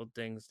tackle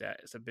things that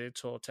is a big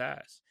tall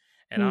task.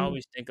 And I Mm.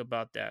 always think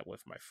about that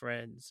with my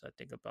friends. I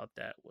think about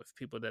that with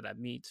people that I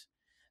meet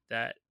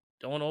that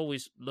don't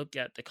always look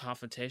at the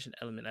confrontation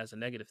element as a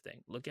negative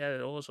thing. Look at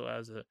it also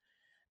as an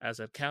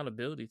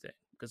accountability thing.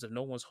 Because if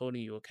no one's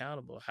holding you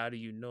accountable, how do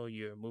you know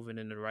you're moving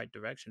in the right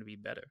direction to be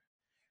better?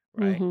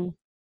 Right. Mhm.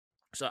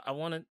 So I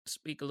want to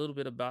speak a little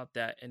bit about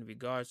that in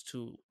regards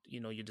to,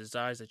 your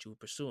desires that you were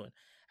pursuing.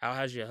 How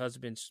has your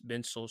husband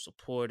been so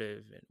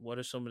supportive, and what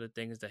are some of the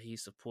things that he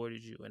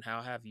supported you, and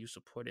how have you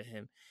supported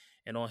him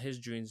and all his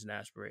dreams and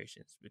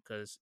aspirations?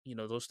 Because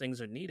those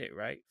things are needed,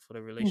 right, for the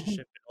Mhm.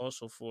 relationship, and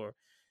also for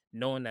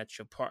knowing that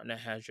your partner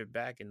has your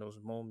back in those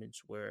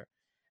moments where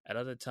at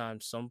other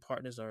times some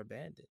partners are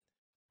abandoned.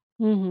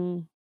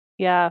 Mhm.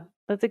 Yeah,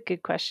 that's a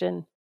good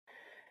question.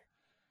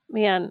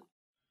 Man,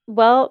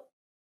 well,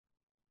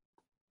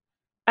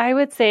 I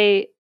would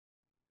say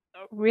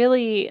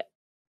really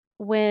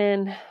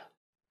when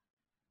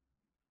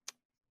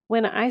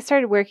when I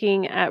started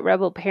working at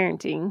Rebel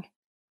Parenting,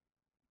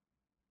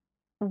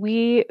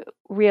 we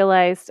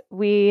realized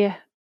we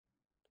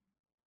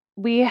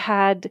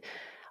had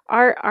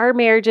our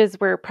marriages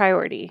were a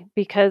priority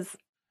because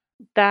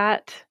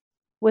that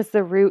was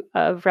the root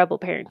of Rebel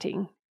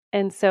Parenting.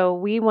 And so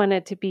we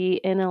wanted to be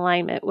in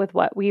alignment with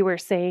what we were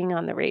saying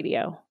on the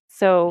radio.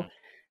 So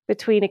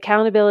between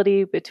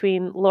accountability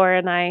between Laura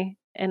and I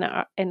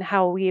and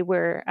how we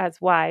were as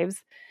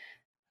wives,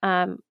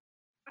 um,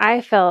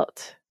 I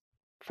felt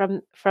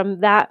from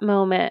that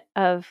moment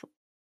of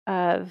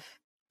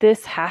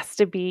this has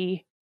to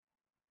be,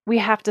 we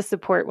have to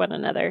support one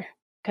another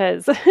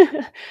because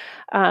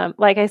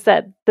like I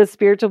said, the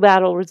spiritual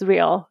battle was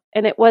real,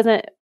 and it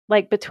wasn't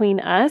like between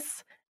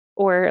us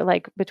or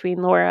like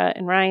between Laura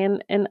and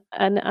Ryan and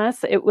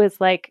us. It was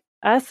like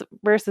us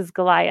versus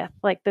Goliath,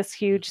 like this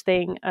huge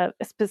thing of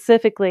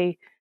specifically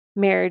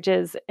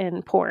marriages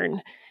and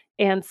porn.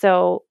 And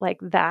so like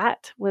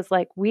that was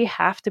like, we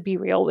have to be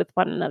real with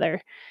one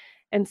another.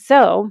 And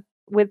so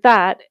with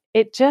that,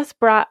 it just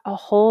brought a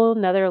whole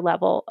nother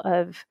level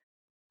of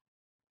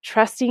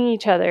trusting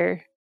each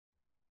other,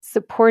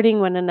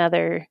 supporting one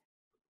another,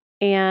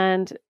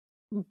 and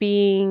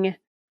being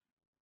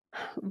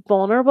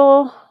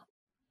vulnerable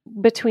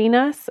between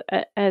us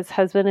as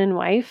husband and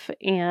wife,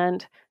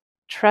 and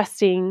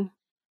trusting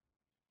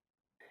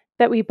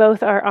that we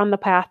both are on the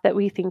path that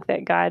we think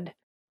that God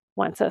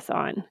wants us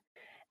on.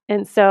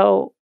 And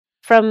so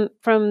from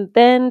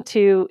then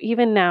to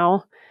even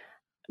now,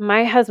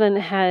 my husband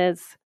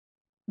has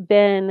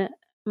been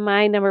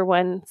my number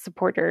one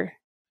supporter.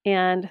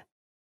 And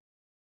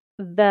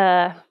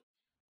the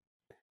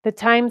the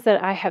times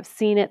that I have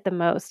seen it the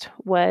most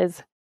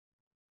was,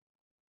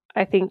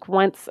 I think,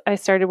 once I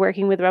started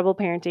working with Rebel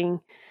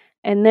Parenting,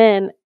 and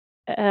then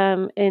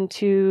in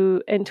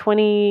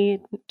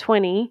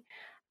 2020,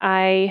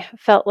 I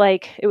felt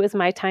like it was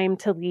my time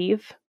to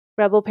leave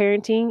Rebel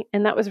Parenting,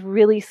 and that was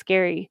really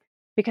scary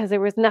because there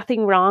was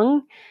nothing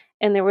wrong,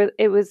 and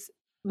it was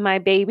my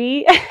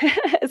baby,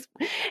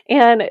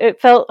 and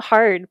it felt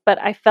hard. But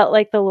I felt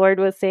like the Lord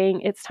was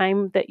saying, "It's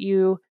time that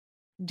you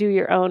do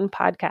your own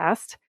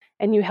podcast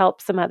and you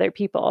help some other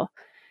people."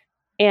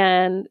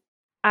 And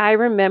I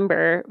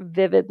remember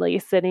vividly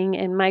sitting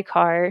in my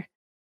car.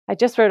 I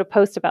just wrote a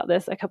post about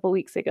this a couple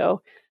weeks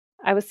ago.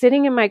 I was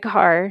sitting in my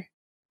car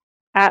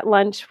at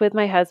lunch with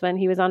my husband.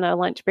 He was on a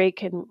lunch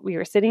break, and we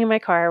were sitting in my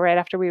car right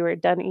after we were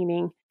done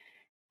eating.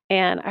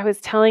 And I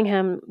was telling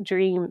him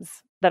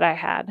dreams that I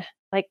had,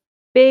 like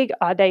big,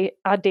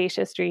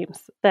 audacious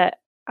dreams that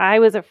I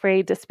was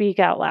afraid to speak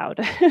out loud.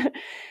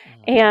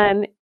 Mhm.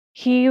 And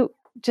he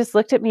just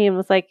looked at me and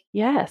was like,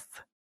 "Yes,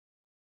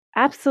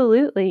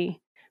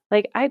 absolutely.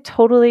 Like, I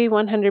totally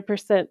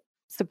 100%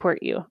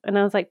 support you." And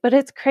I was like, "But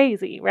it's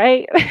crazy,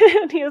 right?"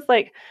 And he was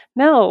like,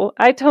 "No,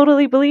 I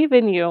totally believe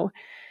in you."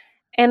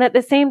 And at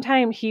the same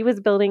time, he was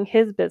building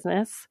his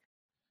business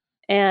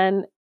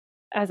and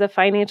as a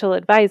financial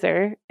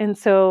advisor. And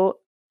so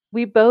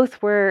we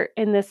both were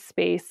in this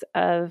space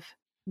of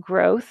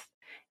growth.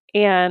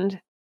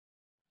 And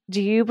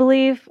do you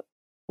believe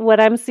what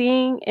I'm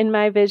seeing in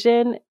my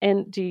vision?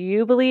 And do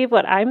you believe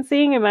what I'm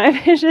seeing in my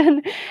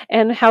vision?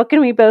 And how can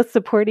we both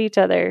support each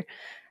other?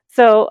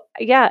 So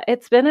yeah,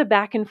 it's been a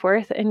back and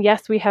forth. And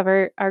yes, we have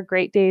our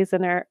great days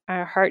and our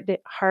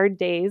hard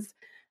days.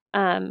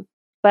 Um,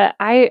 but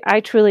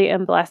I truly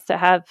am blessed to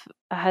have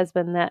a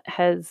husband that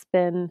has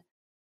been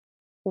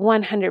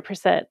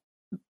 100%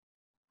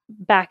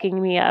 backing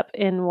me up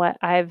in what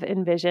I've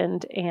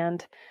envisioned.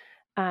 And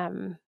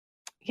um,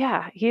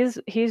 yeah, he's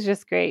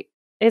just great.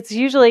 It's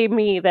usually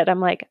me that I'm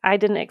like, I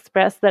didn't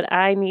express that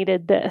I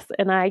needed this,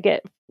 and I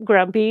get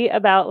grumpy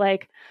about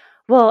like,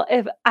 well,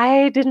 if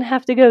I didn't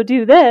have to go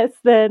do this,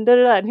 then da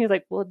da da. And he's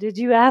like, well, did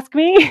you ask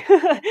me?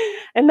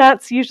 And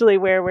that's usually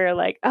where we're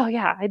like, oh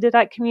yeah, I did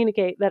not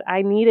communicate that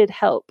I needed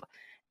help.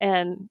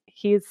 And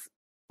he's,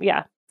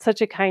 yeah,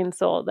 such a kind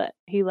soul that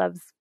he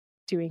loves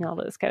doing all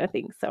those kind of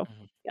things. So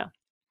Mhm. yeah.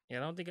 Yeah,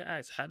 I don't think I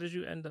asked. How did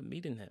you end up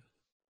meeting him?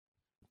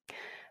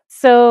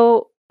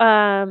 So,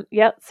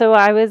 yeah, so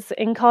I was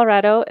in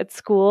Colorado at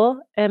school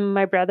and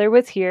my brother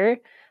was here.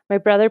 My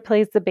brother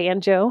plays the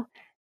banjo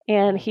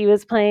and Oh, he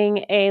was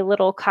playing a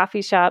little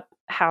coffee shop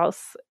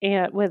house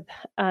and with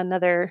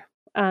another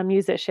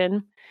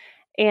musician.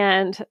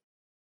 And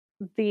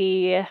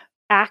the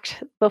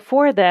act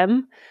before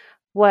them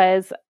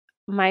was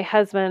my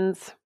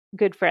husband's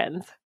good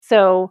friends.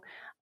 So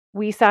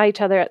we saw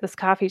each other at this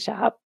coffee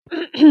shop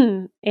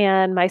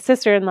and my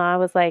sister-in-law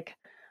was like,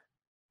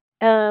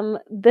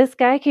 this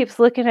guy keeps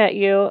looking at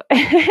you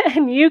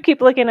and you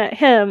keep looking at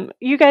him.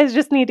 You guys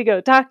just need to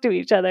go talk to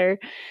each other.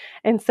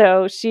 And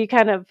so she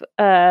kind of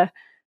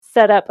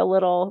set up a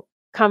little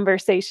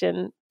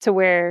conversation to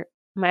where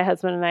my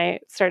husband and I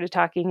started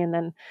talking. And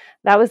then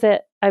that was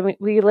it. I mean,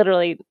 we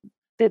literally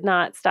did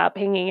not stop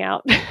hanging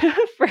out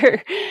for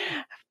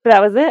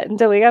that was it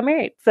until we got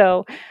married.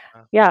 So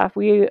wow. yeah,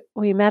 we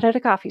met at a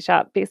coffee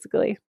shop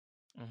basically.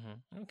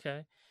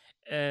 Okay.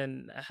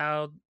 And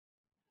how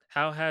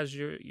has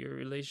your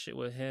relationship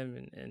with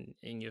him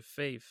and your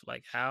faith,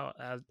 like how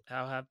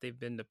have they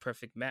been the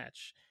perfect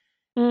match,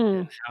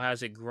 and Mm, how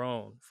has it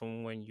grown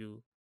from when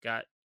you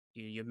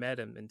met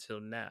him until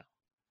now?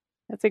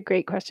 that's a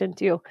great question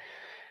too.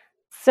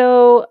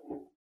 So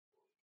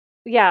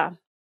yeah,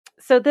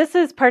 so this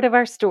is part of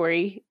our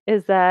story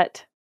is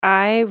that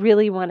I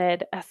really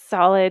wanted a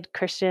solid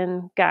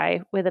Christian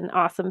guy with an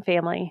awesome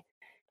family.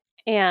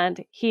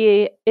 And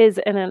he is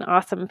in an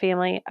awesome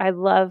family. I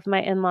love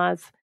my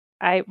in-laws.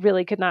 I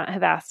really could not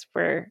have asked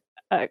for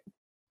a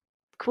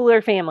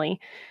cooler family.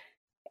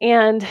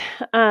 And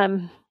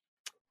um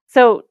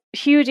so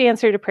huge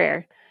answer to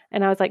prayer.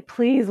 And I was like,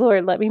 please,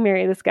 Lord, let me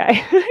marry this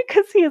guy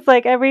because he's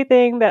like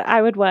everything that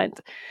I would want.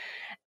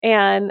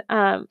 And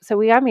so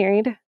we got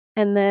married.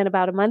 And then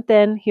about a month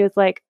in, he was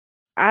like,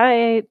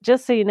 I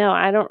just so you know,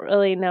 I don't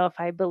really know if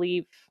I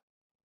believe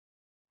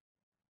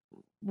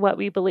what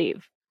we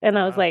believe. And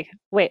I was Wow. like,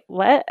 wait,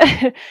 what?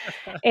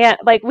 And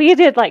like we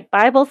did like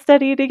Bible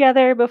study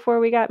together before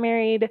we got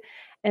married.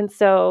 And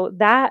so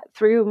that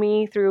threw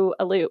me through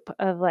a loop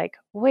of like,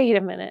 wait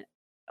a minute,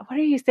 what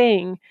are you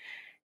saying?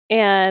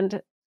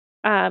 And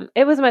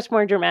it was much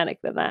more dramatic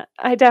than that.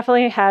 I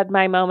definitely had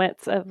my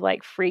moments of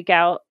like freak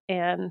out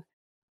and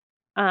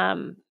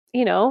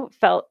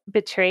felt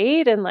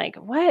betrayed and like,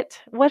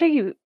 what are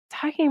you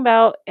talking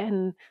about?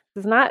 And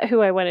this is not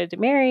who I wanted to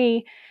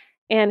marry.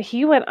 And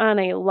he went on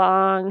a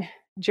long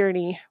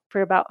journey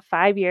for about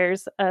 5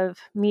 years of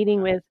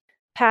meeting Wow. with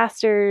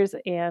pastors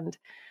and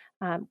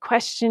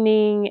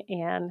questioning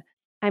and,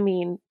 I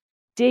mean,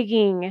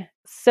 digging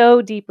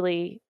so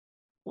deeply,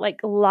 like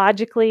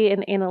logically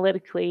and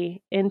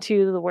analytically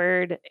into the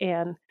word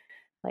and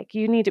like,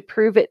 you need to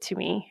prove it to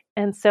me.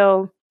 And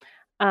so,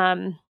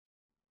 um,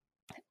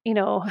 you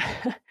know,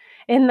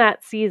 in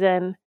that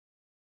season,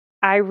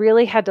 I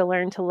really had to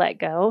learn to let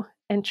go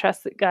and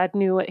trust that God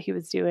knew what he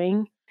was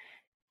doing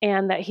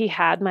and that he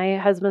had my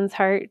husband's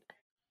heart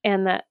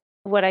and that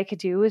what I could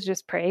do was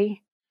just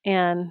pray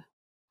and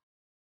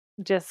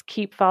just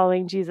keep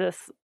following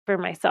Jesus for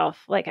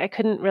myself. Like I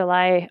couldn't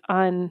rely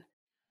on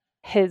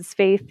his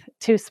faith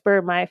to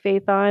spur my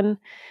faith on.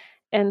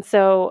 And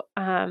so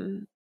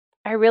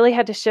I really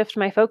had to shift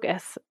my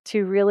focus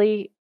to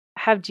really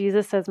have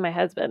Jesus as my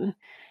husband.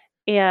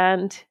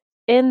 And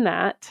in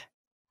that,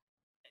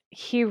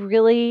 he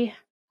really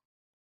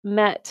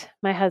met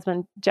my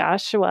husband,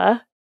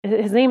 Joshua.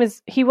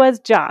 He was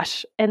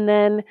Josh. And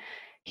then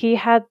he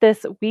had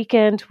this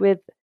weekend with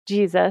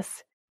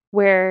Jesus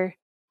where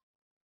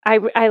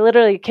I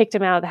literally kicked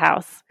him out of the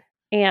house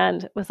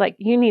and was like,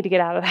 you need to get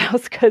out of the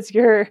house because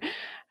you're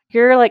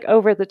like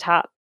over the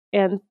top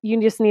and you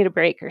just need a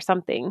break or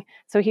something.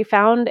 So he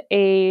found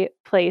a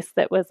place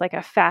that was like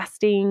a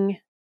fasting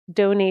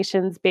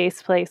donations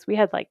based place. We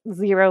had like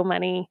zero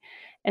money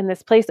and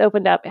this place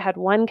opened up. It had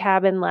one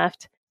cabin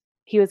left.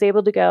 He was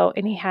able to go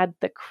and he had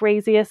the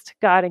craziest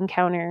God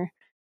encounter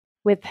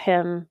with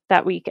him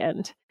that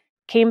weekend.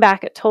 Came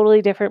back a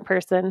totally different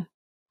person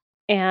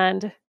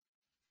and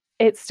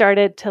it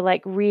started to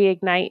like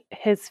reignite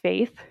his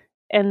faith.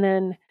 And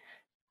then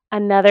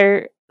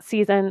another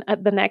season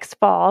the next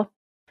fall,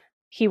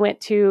 he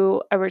went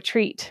to a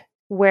retreat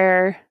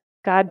where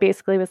God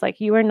basically was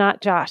like, you are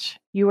not Josh,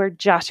 you are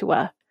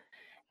Joshua.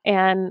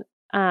 And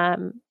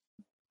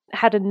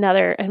had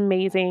another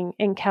amazing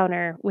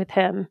encounter with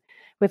him,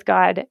 with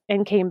God,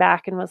 and came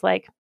back and was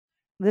like,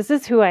 this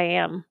is who I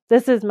am.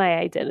 This is my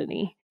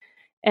identity.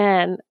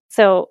 And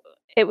so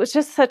it was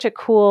just such a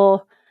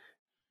cool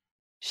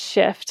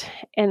shift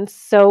and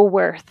so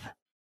worth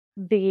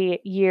the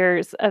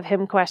years of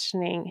him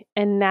questioning.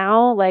 And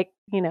now,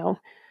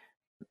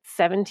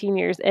 17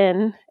 years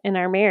in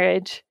our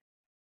marriage,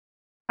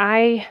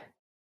 I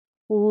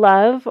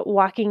love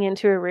walking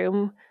into a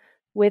room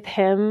with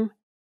him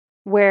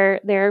where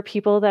there are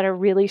people that are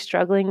really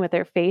struggling with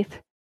their faith,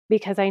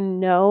 because I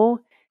know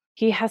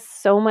he has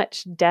so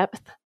much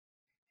depth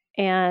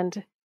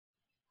and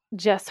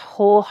just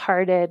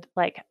wholehearted,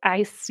 like,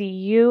 I see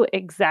you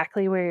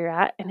exactly where you're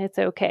at and it's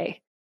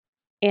okay.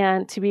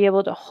 And to be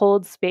able to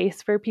hold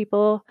space for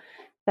people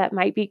that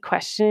might be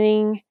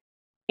questioning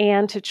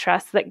and to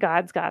trust that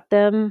God's got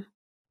them,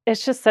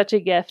 it's just such a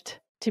gift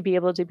to be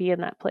able to be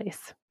in that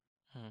place.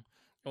 Hmm.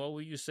 What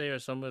would you say are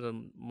some of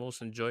the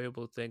most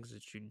enjoyable things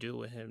that you do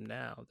with him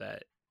now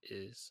that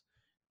is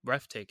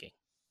breathtaking?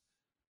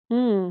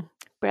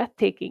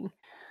 Breathtaking.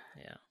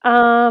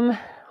 Yeah.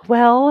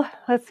 Well,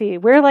 let's see.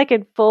 We're like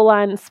in full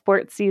on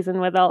sports season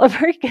with all of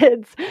our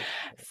kids.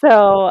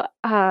 So,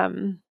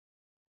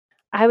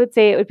 I would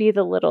say it would be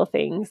the little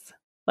things,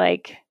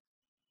 like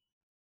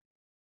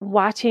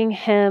watching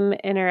him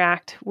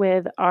interact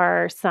with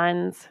our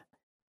sons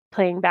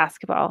playing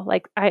basketball.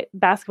 Like,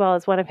 basketball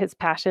is one of his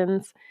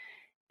passions,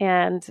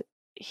 and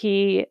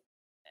he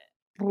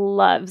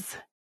loves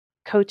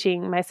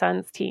coaching my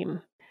son's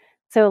team.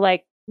 So,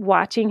 like,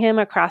 watching him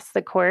across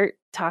the court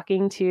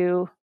talking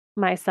to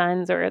my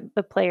sons or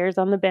the players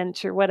on the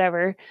bench or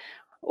whatever,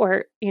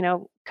 or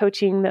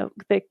coaching the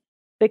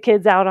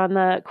kids out on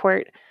the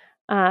court,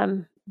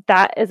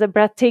 that is a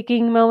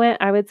breathtaking moment,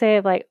 I would say,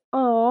 of like,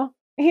 oh,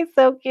 he's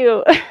so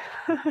cute.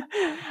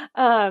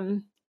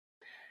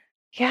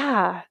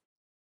 Yeah,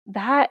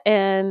 that.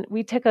 And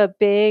we took a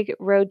big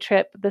road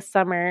trip this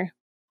summer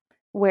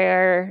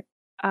where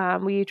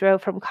we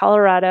drove from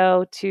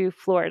Colorado to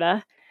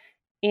Florida.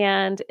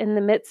 And in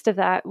the midst of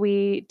that,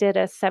 we did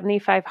a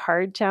 75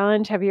 hard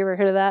challenge. Have you ever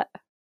heard of that?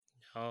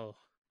 Oh,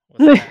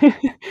 what's that? I'm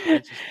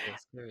interested.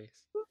 It's curious.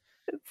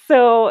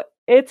 So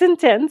it's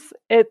intense.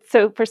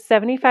 So for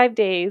 75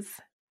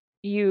 days,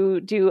 you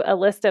do a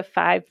list of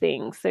 5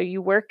 things. So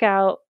you work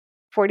out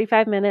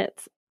 45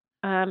 minutes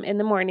in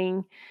the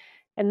morning,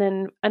 and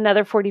then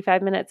another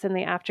 45 minutes in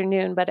the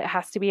afternoon, but it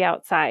has to be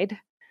outside.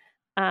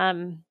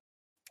 And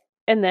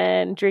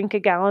then drink a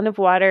gallon of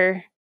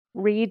water,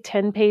 read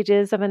 10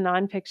 pages of a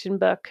nonfiction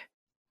book,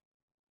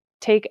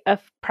 take a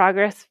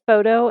progress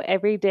photo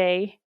every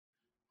day,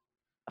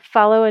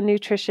 follow a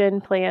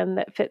nutrition plan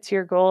that fits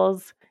your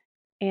goals.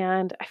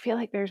 And I feel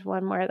like there's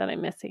one more that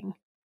I'm missing.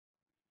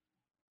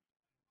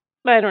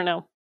 I don't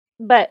know.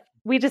 But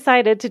we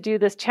decided to do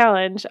this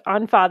challenge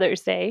on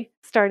Father's Day,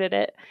 started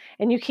it.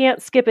 And you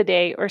can't skip a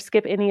day or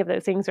skip any of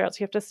those things, or else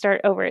you have to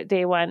start over at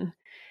day 1.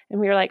 And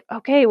we were like,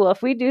 okay, well,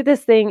 if we do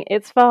this thing,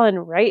 it's fallen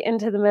right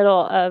into the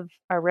middle of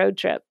our road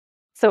trip.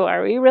 So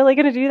are we really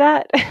going to do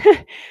that?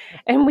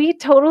 And we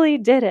totally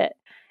did it.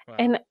 Wow.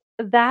 And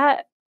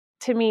that,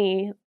 to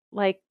me,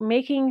 like,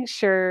 making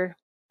sure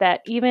that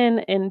even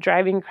in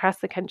driving across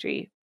the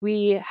country,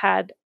 we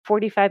had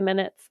 45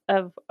 minutes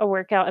of a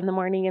workout in the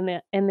morning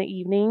and in the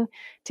evening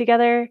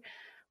together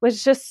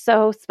was just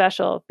so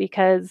special,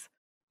 because,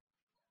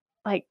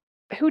 like,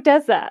 who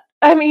does that?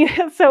 I mean,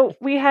 so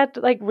we had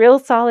like real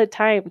solid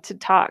time to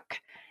talk.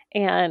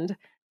 And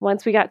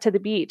once we got to the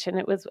beach,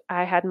 and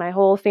I had my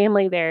whole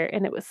family there,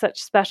 and it was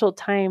such special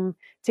time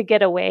to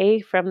get away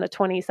from the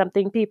 20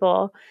 something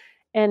people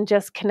and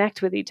just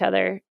connect with each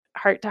other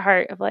heart to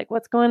heart of like,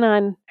 what's going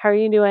on? How are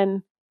you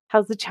doing?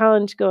 How's the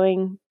challenge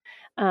going?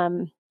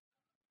 Oh,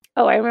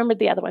 I remembered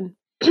the other one.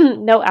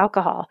 No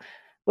alcohol,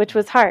 which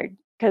was hard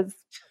because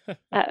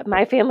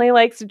my family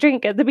likes to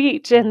drink at the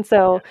beach. And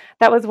so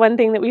that was one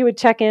thing that we would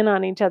check in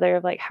on each other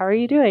of like, how are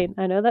you doing?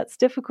 I know that's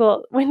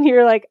difficult when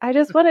you're like, I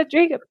just want to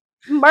drink a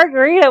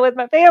margarita with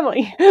my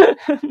family.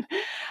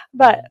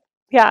 But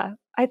yeah,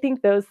 I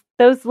think those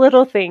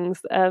little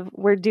things of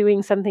we're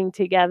doing something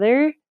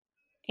together,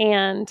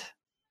 and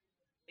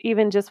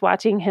even just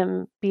watching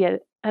him be an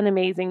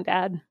amazing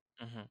dad.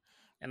 Mm-hmm.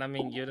 And I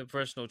mean, you're the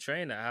personal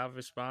trainer. How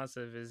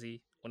responsive is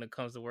he when it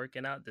comes to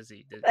working out? Does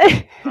he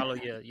follow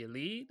your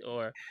lead,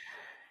 or?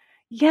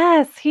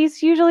 Yes,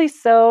 he's usually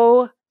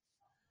so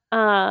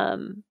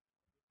um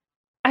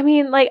I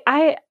mean, like,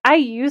 I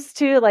used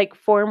to like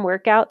form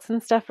workouts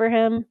and stuff for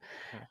him,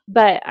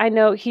 but I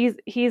know he's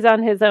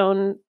on his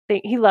own thing.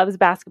 He loves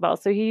basketball,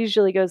 so he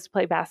usually goes to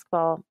play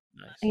basketball,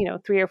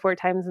 Nice. 3 or 4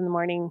 times in the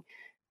morning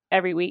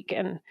every week.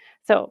 And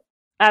so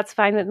that's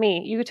fine with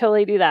me. You could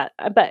totally do that.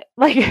 But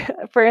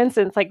like, for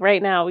instance, like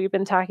right now we've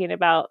been talking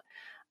about,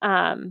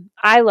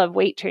 I love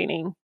weight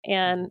training,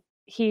 and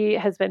he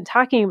has been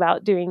talking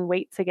about doing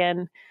weights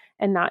again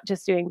and not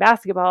just doing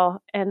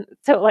basketball. And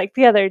so like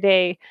the other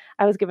day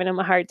I was giving him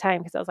a hard time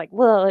because I was like,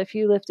 well, if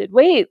you lifted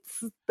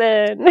weights,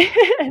 then,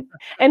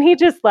 and he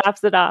just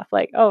laughs it off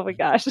like, oh my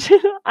gosh,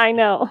 I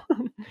know.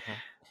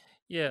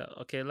 Yeah.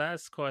 Okay.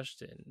 Last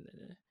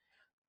question.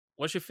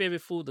 What's your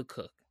favorite food to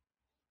cook?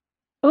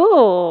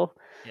 Ooh,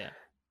 Yeah.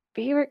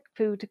 favorite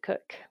food to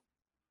cook.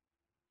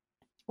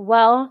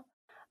 Well,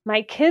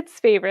 my kids'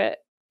 favorite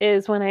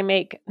is when I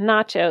make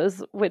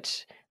nachos,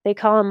 which they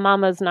call them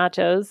Mama's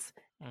nachos.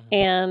 Hmm.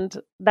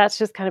 And that's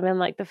just kind of been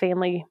like the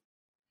family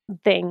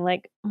thing.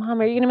 Like, Mom,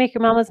 are you Hmm. going to make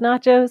your Mama's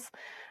nachos?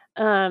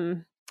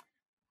 Um,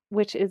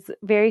 which is a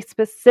very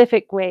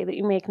specific way that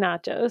you make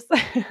nachos.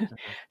 Hmm.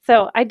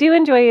 So I do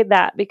enjoy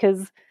that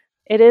because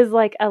it is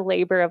like a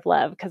labor of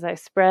love because I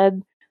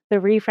spread the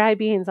refried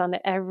beans onto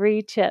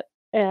every chip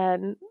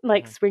and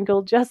like Hmm.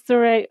 sprinkle just the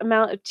right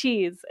amount of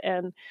cheese.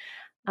 And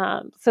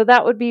so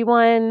that would be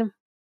one.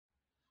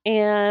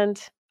 And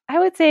I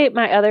would say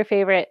my other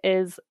favorite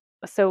is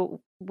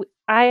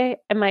I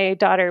and my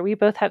daughter, we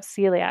both have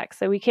celiac,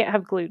 so we can't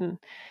have gluten.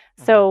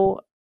 Hmm.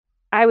 So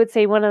I would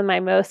say one of my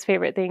most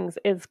favorite things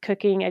is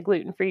cooking a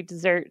gluten-free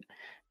dessert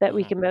that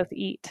we Hmm. can both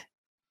eat.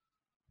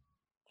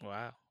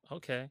 Wow.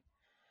 Okay.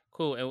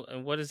 Cool.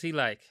 And what is he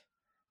like?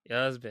 Your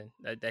husband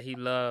that he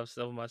loves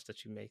so much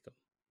that you make him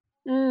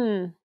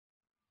Mm,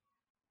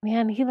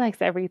 man, he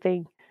likes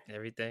everything.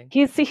 everything.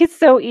 He's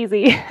so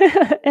easy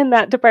in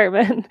that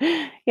department.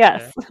 Okay.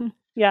 Yes.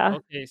 Yeah.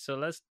 Okay. So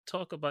let's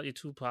talk about your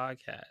two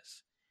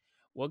podcasts.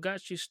 What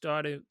got you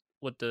started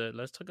with the?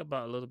 Let's talk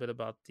about a little bit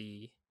about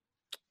the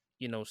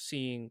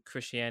seeing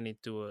Christianity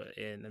through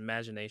an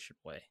imagination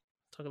way.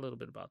 Talk a little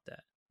bit about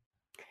that.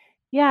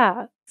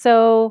 Yeah.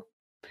 So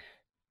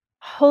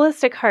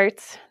Wholistic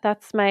Hearts,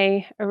 that's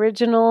my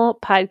original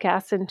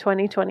podcast in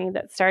 2020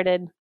 that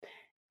started.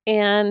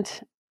 And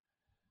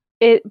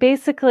it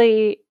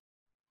basically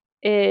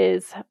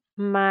is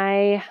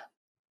I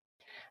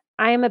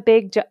am a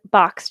big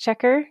box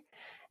checker.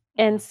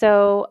 And Hmm.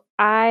 so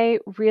I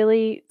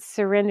really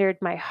surrendered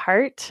my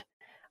heart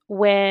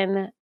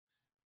when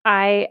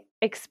I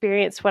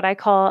experienced what I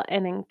call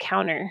an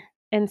encounter.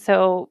 And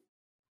so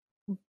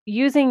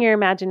using your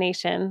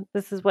imagination,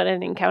 this is what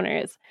an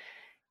encounter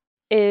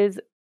is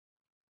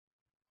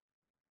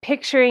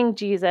picturing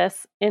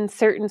Jesus in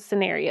certain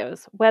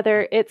scenarios,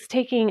 whether it's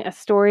taking a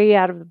story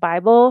out of the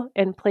Bible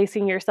and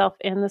placing yourself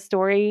in the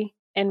story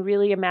and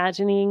really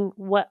imagining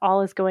what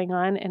all is going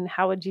on and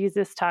how would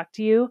Jesus talk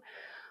to you,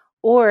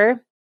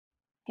 or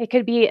it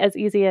could be as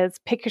easy as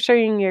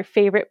picturing your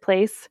favorite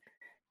place.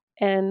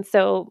 And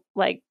so,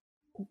 like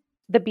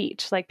the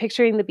beach, like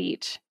picturing the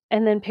beach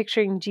and then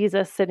picturing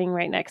Jesus sitting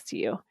right next to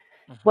you.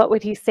 Hmm. What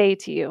would he say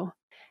to you?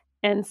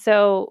 And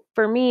so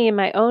for me, in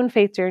my own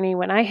faith journey,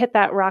 when I hit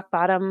that rock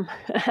bottom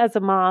as a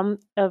mom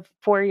of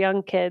 4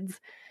 young kids,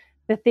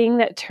 the thing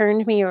that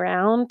turned me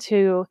around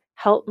to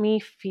help me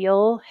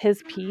feel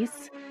his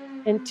peace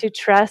and to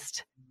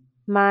trust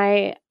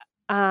my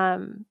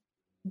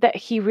that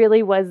he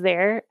really was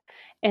there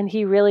and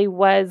he really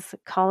was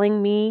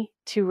calling me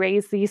to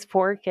raise these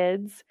 4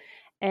 kids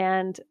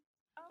and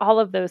all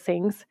of those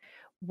things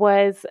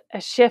was a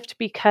shift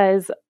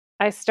because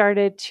I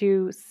started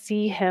to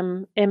see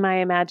him in my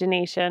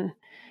imagination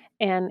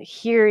and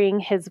hearing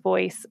his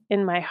voice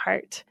in my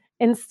heart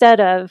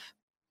instead of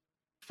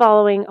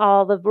following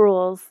all the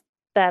rules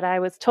that I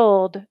was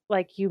told,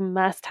 like, you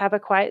must have a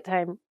quiet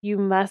time, you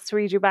must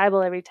read your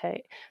Bible every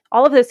day.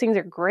 All of those things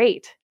are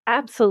great,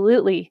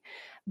 absolutely.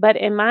 But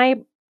in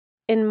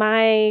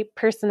my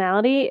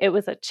personality, it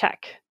was a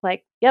check.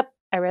 Like, yep,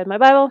 I read my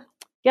Bible.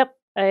 Yep,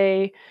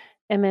 I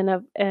am in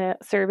a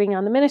serving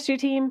on the ministry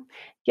team.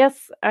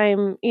 Yes,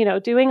 I'm,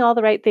 doing all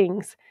the right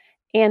things.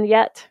 And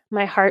yet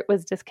my heart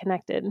was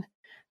disconnected.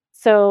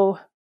 So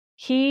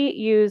he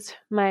used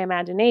my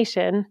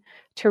imagination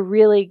to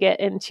really get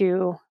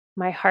into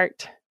my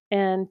heart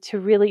and to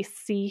really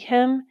see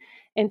him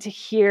and to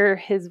hear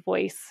his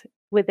voice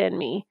within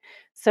me.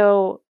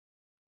 So,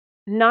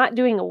 not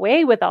doing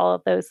away with all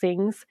of those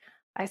things,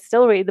 I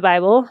still read the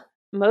Bible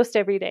most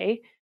every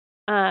day,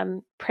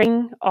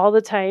 praying all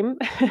the time,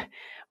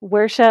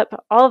 worship,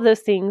 all of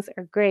those things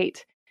are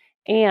great.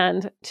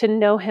 And to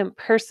know him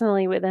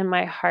personally within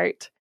my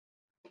heart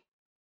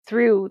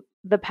through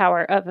the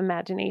power of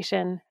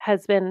imagination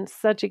has been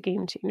such a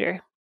game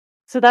changer.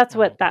 So that's Hmm.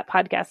 what that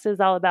podcast is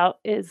all about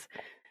is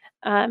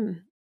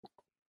um,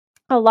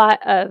 a lot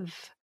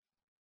of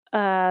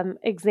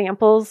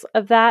examples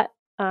of that.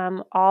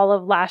 All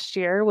of last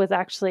year was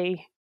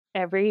actually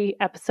every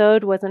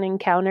episode was an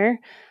encounter.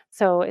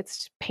 So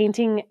it's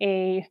painting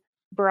a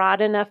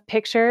broad enough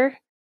picture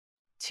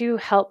to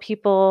help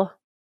people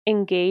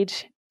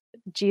engage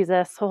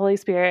Jesus, Holy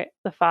Spirit,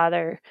 the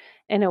Father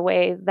in a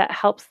way that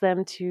helps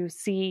them to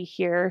see,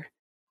 hear,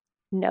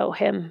 know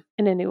him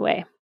in a new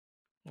way.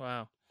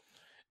 Wow.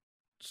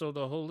 So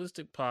the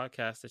holistic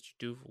podcast that you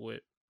do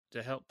with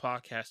to help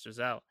podcasters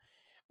out,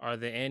 are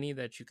there any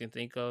that you can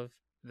think of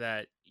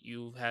that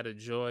you've had a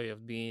joy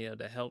of being able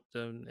to help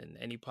them, and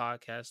any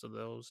podcasts of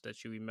those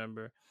that you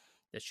remember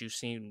that you've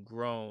seen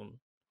grown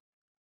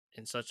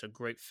in such a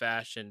great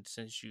fashion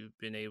since you've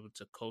been able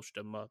to coach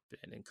them up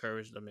and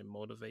encourage them and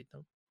motivate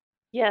them?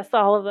 Yes,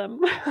 all of them.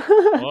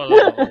 All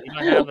of them. You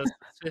don't have a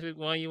specific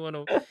one you want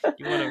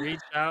to reach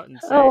out and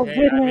say, Oh "Hey, I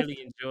goodness. really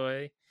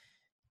enjoy."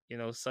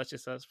 such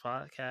and such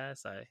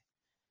podcast.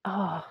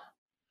 Oh,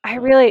 You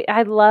know.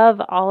 I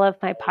love all of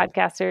my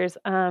podcasters.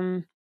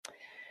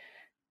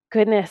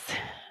 Goodness,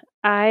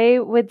 I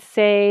would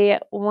say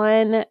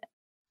one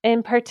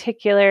in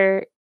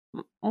particular,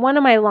 one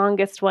of my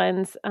longest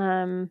ones,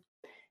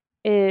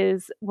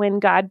 is When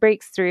God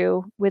Breaks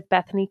Through with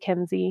Bethany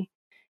Kimsey.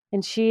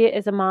 And she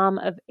is a mom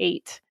of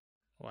 8.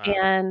 Wow.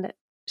 And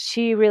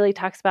she really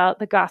talks about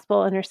the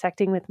gospel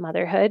intersecting with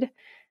motherhood.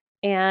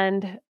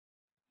 And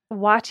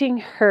watching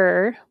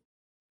her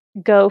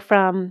go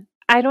from,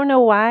 I don't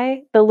know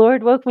why the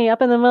Lord woke me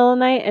up in the middle of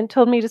the night and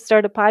told me to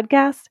start a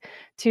podcast,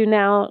 to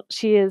now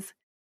she is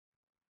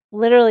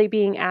literally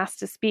being asked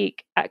to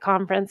speak at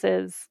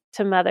conferences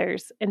to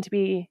mothers and to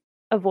be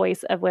a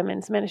voice of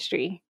women's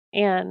ministry.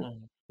 And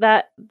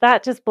Mhm.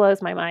 that just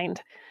blows my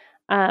mind.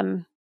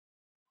 Um,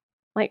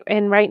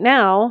 and right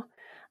now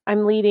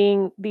I'm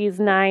leading these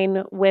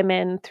 9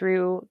 women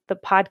through the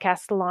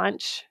podcast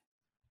launch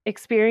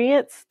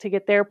experience to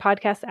get their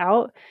podcast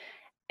out.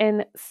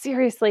 And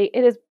seriously,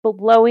 it is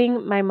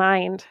blowing my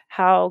mind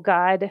how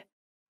God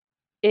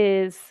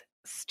is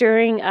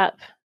stirring up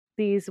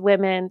these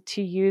women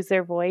to use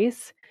their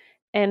voice.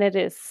 And it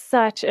is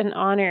such an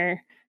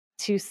honor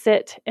to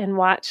sit and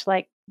watch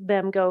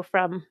them go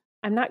from,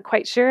 I'm not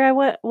quite sure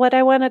what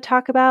I want to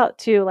talk about,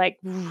 to like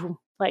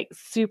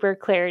super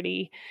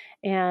clarity.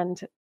 And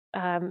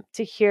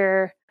to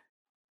hear,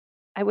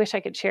 I wish I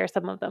could share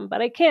some of them,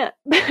 but I can't.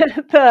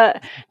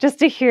 Just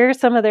to hear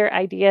some of their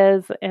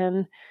ideas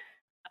and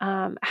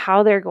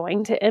how they're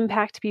going to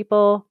impact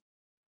people.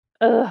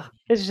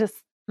 It's just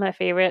my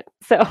favorite.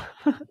 So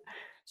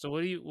So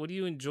what do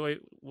you enjoy?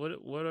 What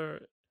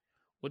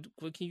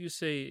can you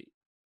say?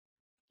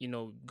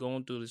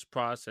 Going through this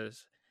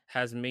process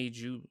has made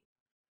you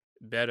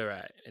better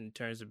at in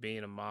terms of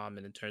being a mom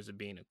and in terms of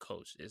being a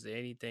coach. Is there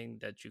anything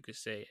that you could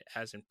say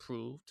has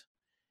improved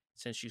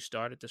since you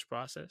started this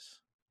process?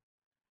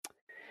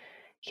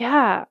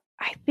 yeah,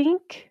 I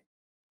think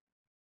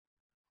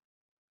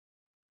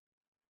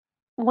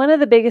one of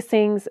the biggest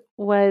things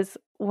was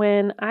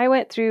when I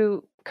went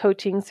through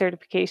coaching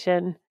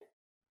certification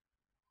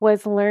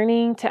was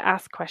learning to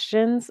ask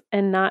questions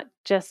and not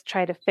just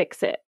try to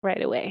fix it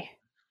right away.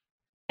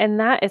 And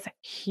that is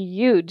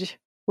huge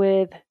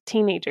with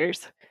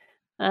teenagers.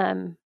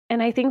 And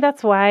I think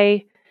that's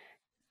why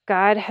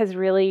God has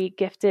really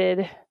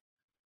gifted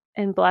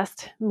and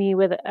blessed me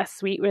with a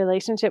sweet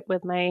relationship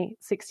with my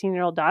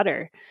 16-year-old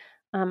daughter.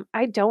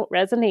 I don't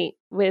resonate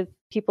with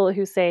people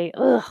who say,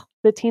 ugh,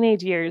 the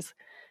teenage years.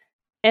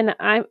 And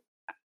I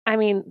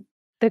mean,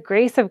 the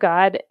grace of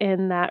God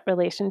in that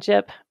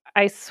relationship,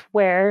 I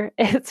swear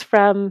it's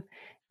from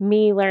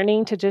me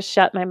learning to just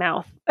shut my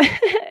mouth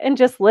and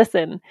just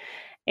listen.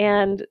 Mm-hmm.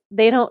 And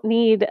they don't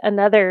need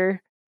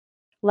another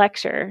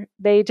lecture.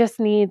 They just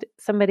need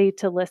somebody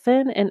to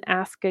listen and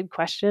ask good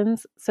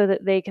questions so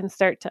that they can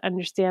start to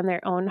understand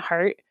their own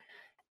heart.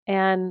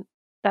 And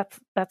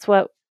that's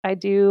what I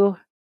do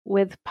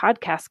with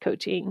podcast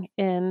coaching.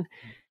 And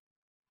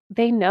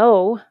they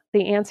know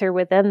the answer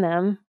within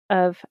them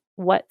of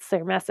what's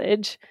their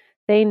message.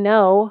 They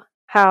know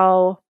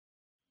how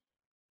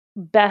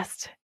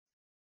best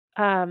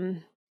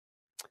um,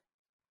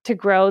 to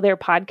grow their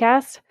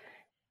podcast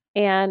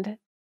and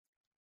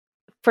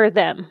for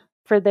them,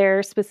 for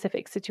their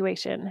specific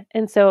situation.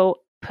 And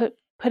so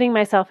putting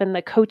myself in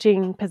the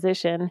coaching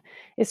position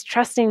is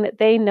trusting that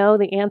they know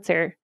the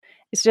answer.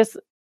 It's just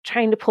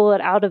trying to pull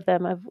it out of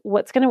them of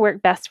what's going to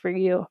work best for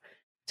you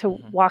to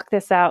Mm-hmm. walk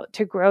this out,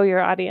 to grow your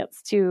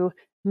audience, to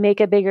make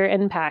a bigger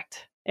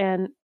impact.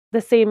 And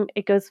the same,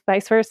 it goes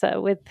vice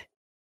versa with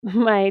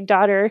my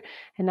daughter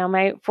and now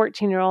my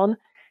 14-year-old,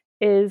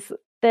 is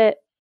that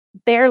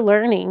they're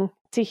learning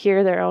to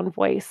hear their own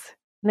voice.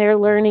 They're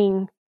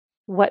learning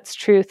what's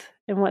truth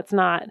and what's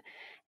not.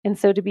 And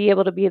so to be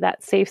able to be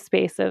that safe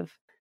space of,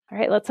 all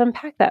right, let's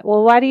unpack that.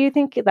 Well, why do you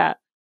think that?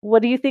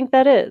 What do you think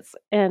that is?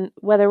 And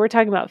whether we're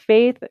talking about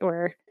faith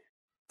or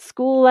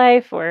school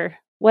life or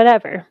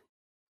whatever.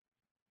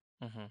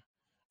 Mm-hmm.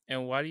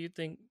 And why do you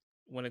think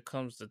when it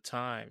comes to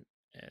time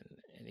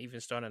and even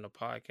starting a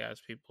podcast,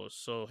 people are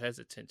so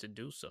hesitant to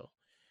do so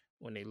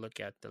when they look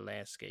at the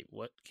landscape?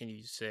 What can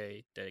you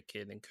say that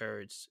can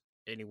encourage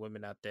any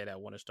women out there that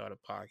want to start a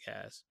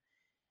podcast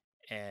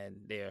and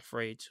they're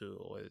afraid to,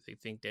 or they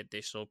think that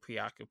they're so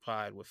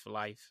preoccupied with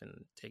life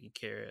and taking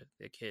care of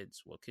their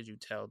kids? What could you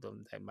tell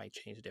them that might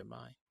change their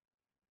mind?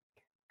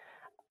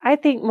 I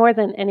think more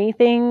than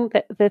anything,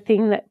 that the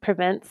thing that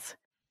prevents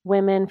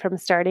women from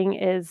starting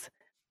is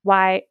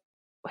why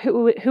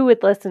who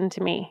would listen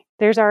to me?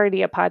 There's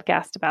already a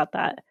podcast about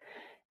that.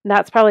 And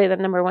that's probably the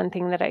number one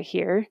thing that I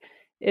hear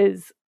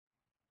is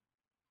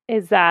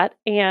that.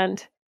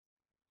 And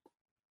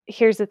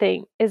here's the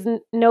thing, is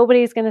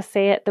nobody's going to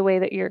say it the way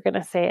that you're going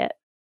to say it.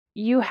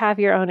 You have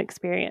your own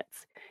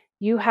experience.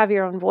 You have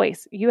your own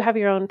voice. You have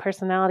your own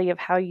personality of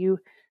how you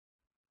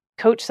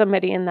coach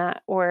somebody in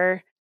that,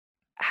 or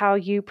how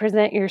you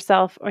present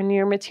yourself on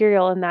your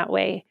material in that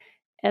way.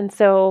 And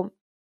so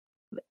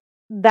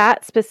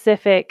that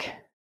specific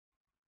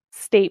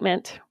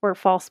statement or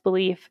false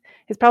belief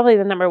is probably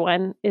the number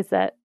one, is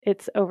that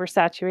it's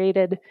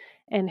oversaturated,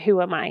 and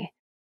who am I?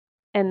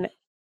 And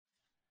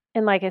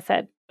like I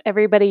said,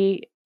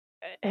 everybody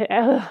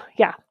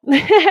yeah.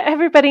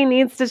 Everybody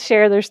needs to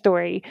share their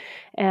story.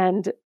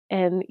 And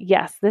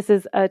yes, this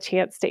is a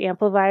chance to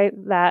amplify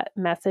that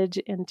message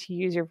and to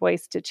use your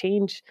voice to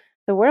change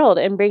the world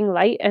and bring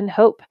light and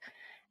hope.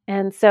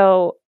 And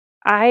so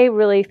I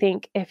really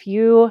think if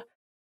you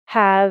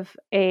have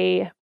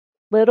a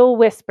little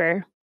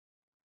whisper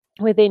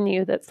within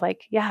you that's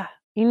like, yeah,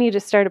 you need to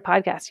start a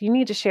podcast, you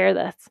need to share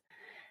this,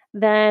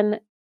 then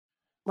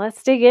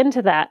let's dig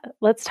into that.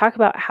 Let's talk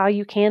about how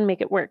you can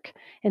make it work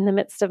in the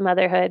midst of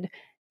motherhood.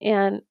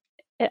 And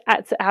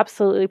it's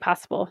absolutely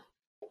possible.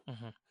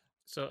 Mm-hmm.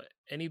 So,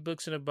 any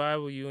books in the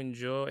Bible you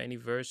enjoy, any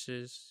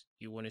verses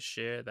you want to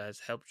share that has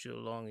helped you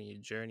along in your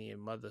journey in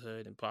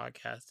motherhood and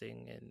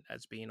podcasting and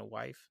as being a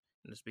wife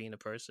and as being a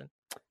person?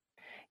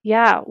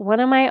 Yeah, one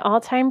of my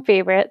all-time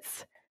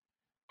favorites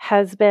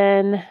has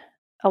been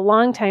a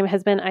long time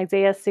has been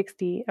Isaiah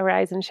 60,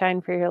 arise and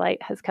shine for your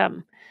light has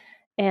come.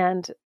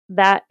 And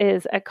that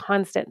is a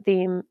constant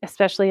theme,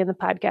 especially in the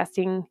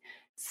podcasting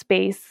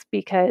space,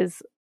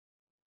 because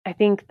I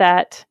think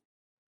that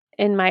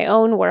in my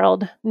own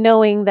world,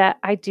 knowing that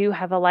I do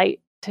have a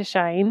light to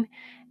shine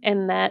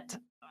and that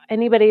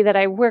anybody that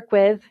I work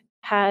with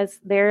has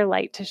their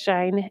light to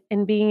shine,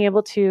 and being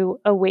able to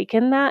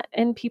awaken that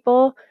in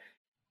people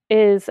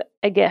is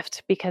a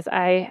gift, because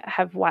I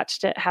have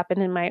watched it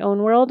happen in my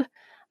own world,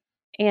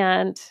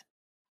 and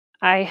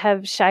I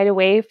have shied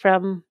away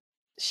from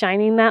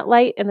shining that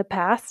light in the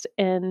past,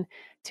 and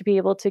to be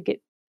able to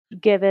get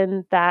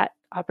given that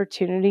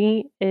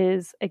opportunity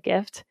is a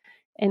gift,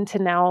 and to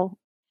now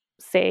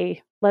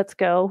say let's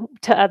go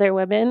to other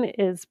women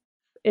is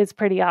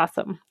pretty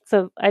awesome.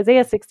 So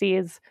Isaiah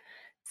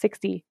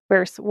 60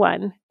 verse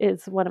 1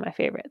 is one of my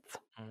favorites.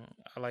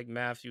 I like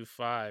Matthew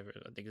 5,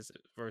 I think it's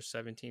verse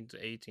 17 to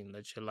 18.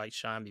 Let your light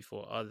shine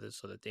before others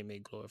so that they may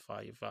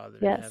glorify your Father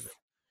in Yes. heaven.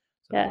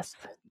 So Yes.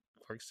 that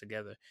works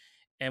together.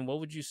 And what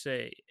would you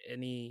say?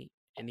 Any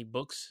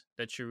books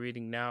that you're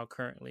reading now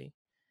currently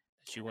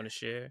that you want to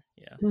share?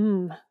 Yeah.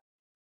 Mm.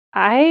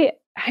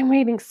 I'm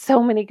reading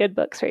so many good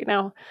books right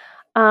now.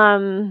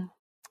 Um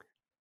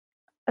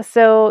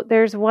So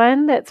there's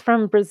one that's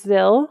from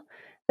Brazil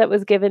that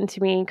was given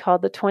to me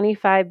called The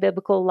 25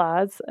 Biblical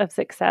Laws of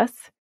Success.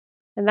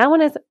 And that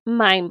one is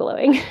mind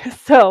blowing.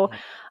 So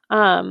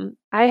I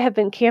have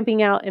been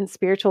camping out in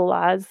spiritual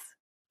laws,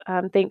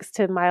 thanks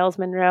to Miles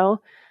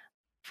Monroe,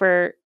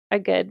 for a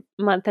good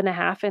month and a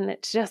half. And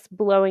it's just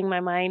blowing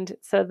my mind.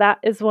 So that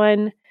is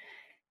one.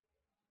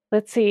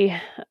 Let's see.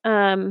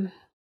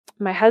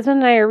 My husband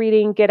and I are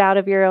reading Get Out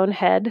of Your Own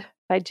Head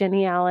by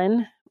Jenny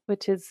Allen,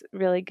 which is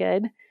really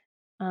good.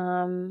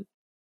 Um,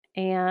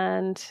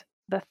 and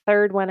the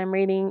third one I'm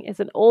reading is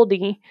an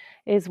oldie,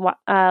 is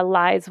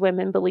Lies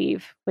Women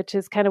Believe, which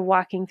is kind of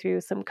walking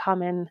through some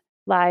common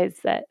lies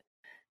that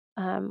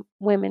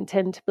women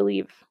tend to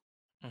believe.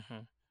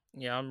 Mm-hmm.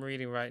 Yeah, I'm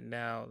reading right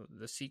now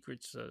the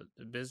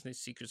business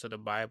secrets of the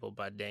Bible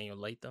by Daniel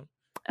Latham.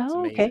 It's Oh,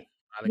 amazing. okay.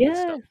 A lot of good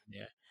stuff Yes. in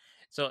there.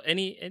 So,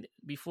 any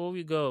before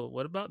we go,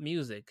 what about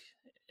music?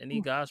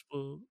 Any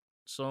gospel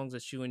songs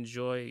that you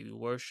enjoy, you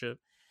worship,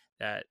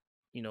 that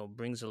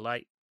brings a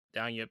light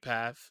down your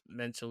path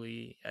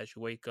mentally as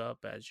you wake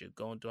up, as you're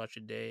going throughout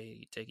your day,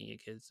 you're taking your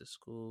kids to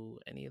school,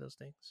 any of those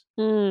things?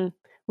 Mm.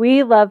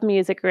 We love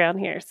music around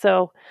here.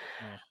 So,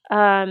 Mm,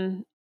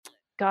 um,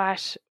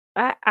 gosh,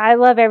 I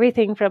love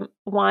everything from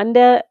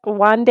Wande, like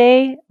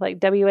Wande.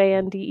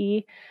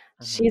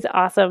 mm-hmm. She's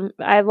awesome.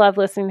 I love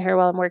listening to her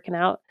while I'm working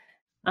out.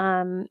 Mm,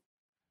 Um,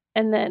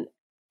 and then,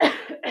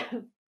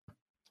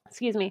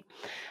 excuse me,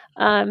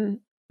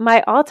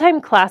 my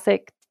all-time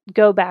classic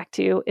go back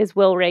to is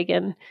Will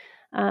Reagan.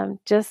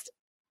 Just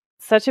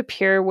such a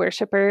pure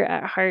worshiper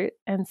at heart.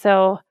 And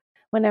so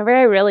whenever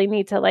I really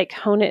need to like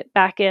hone it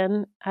back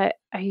in, I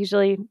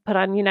usually put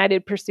on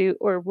United Pursuit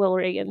or Will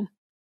Reagan.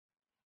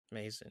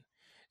 Amazing.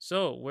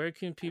 So, where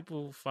can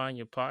people find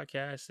your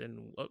podcast,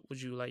 and what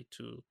would you like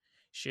to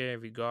share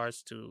in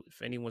regards to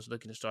if anyone's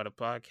looking to start a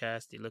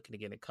podcast, they're looking to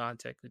get in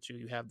contact with you?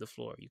 You have the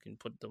floor. You can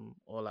put them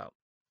all out.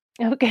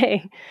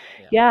 Okay.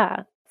 Yeah.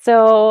 Yeah.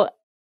 So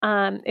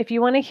if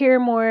you want to hear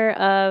more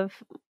of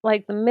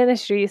like the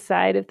ministry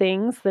side of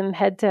things, then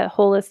head to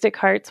Wholistic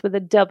Hearts with a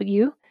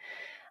W.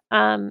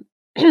 And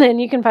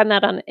you can find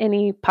that on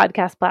any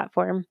podcast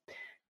platform.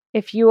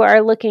 If you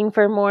are looking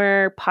for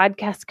more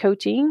podcast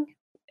coaching,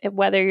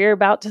 whether you're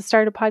about to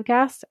start a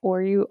podcast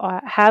or you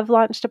have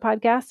launched a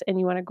podcast and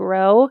you want to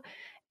grow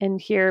and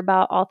hear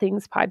about all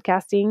things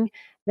podcasting,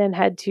 then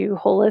head to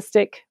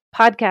Holistic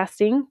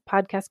Podcasting,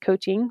 podcast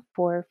coaching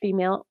for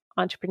female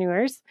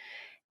entrepreneurs.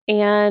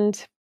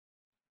 And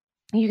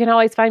you can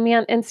always find me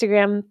on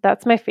Instagram.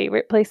 That's my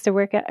favorite place to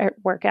work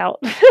out.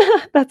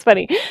 That's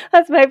funny.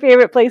 That's my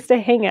favorite place to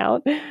hang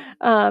out.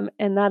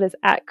 And that is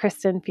at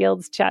Kristin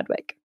Fields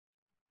Chadwick.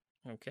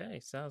 Okay.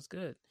 Sounds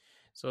good.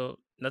 So,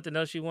 nothing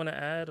else you want to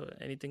add or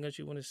anything else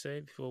you want to say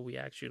before we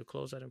ask you to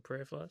close out in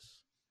prayer for us?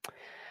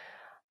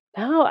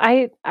 No,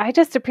 I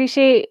just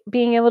appreciate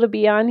being able to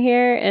be on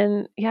here.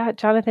 And yeah,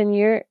 Jonathan,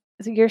 you're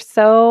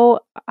so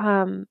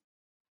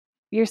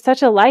you're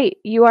such a light.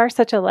 You are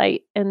such a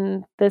light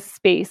in this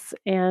space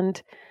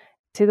and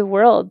to the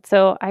world.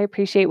 So I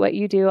appreciate what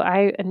you do.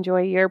 I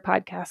enjoy your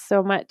podcast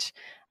so much.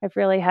 I've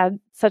really had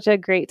such a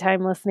great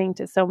time listening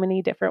to so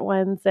many different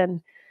ones.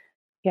 And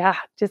yeah,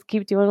 just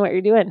keep doing what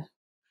you're doing.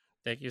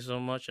 Thank you so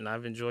much, and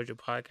I've enjoyed your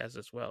podcast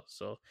as well.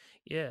 So,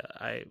 yeah,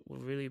 I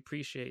would really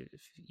appreciate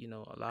if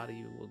a lot of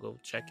you will go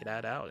check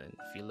that out. And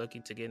if you're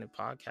looking to get into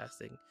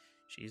podcasting,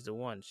 she's the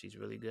one. She's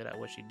really good at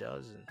what she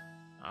does, and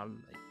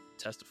I'm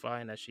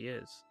testifying that she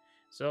is.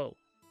 So,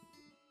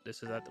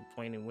 this is at the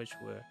point in which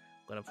we're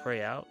going to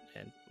pray out,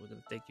 and we're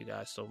going to thank you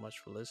guys so much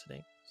for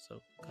listening. So,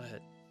 go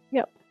ahead.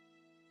 Yep.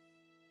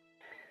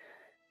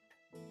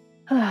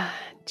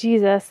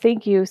 Jesus,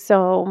 thank you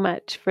so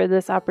much for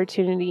this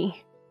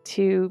opportunity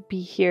to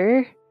be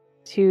here,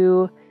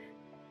 to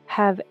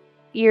have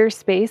ear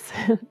space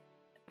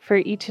for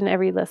each and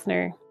every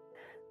listener.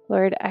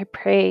 Lord, I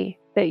pray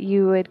that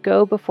you would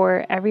go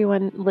before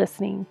everyone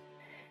listening,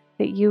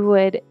 that you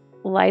would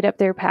light up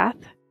their path,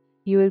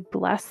 you would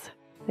bless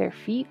their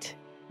feet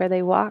where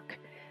they walk,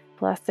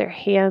 bless their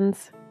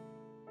hands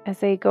as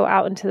they go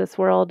out into this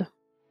world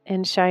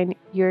and shine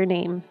your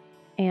name.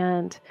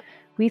 And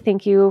we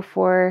thank you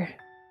for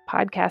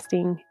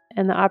podcasting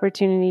and the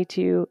opportunity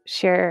to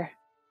share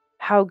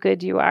how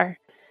good you are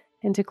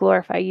and to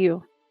glorify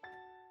you.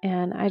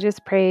 And I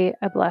just pray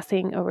a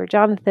blessing over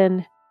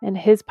Jonathan and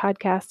his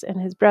podcast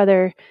and his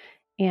brother,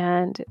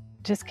 and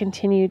just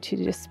continue to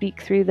just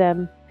speak through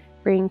them,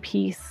 bring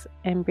peace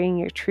and bring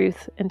your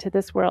truth into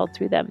this world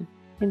through them.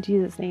 In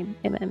Jesus' name,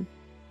 amen.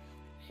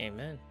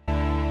 Amen.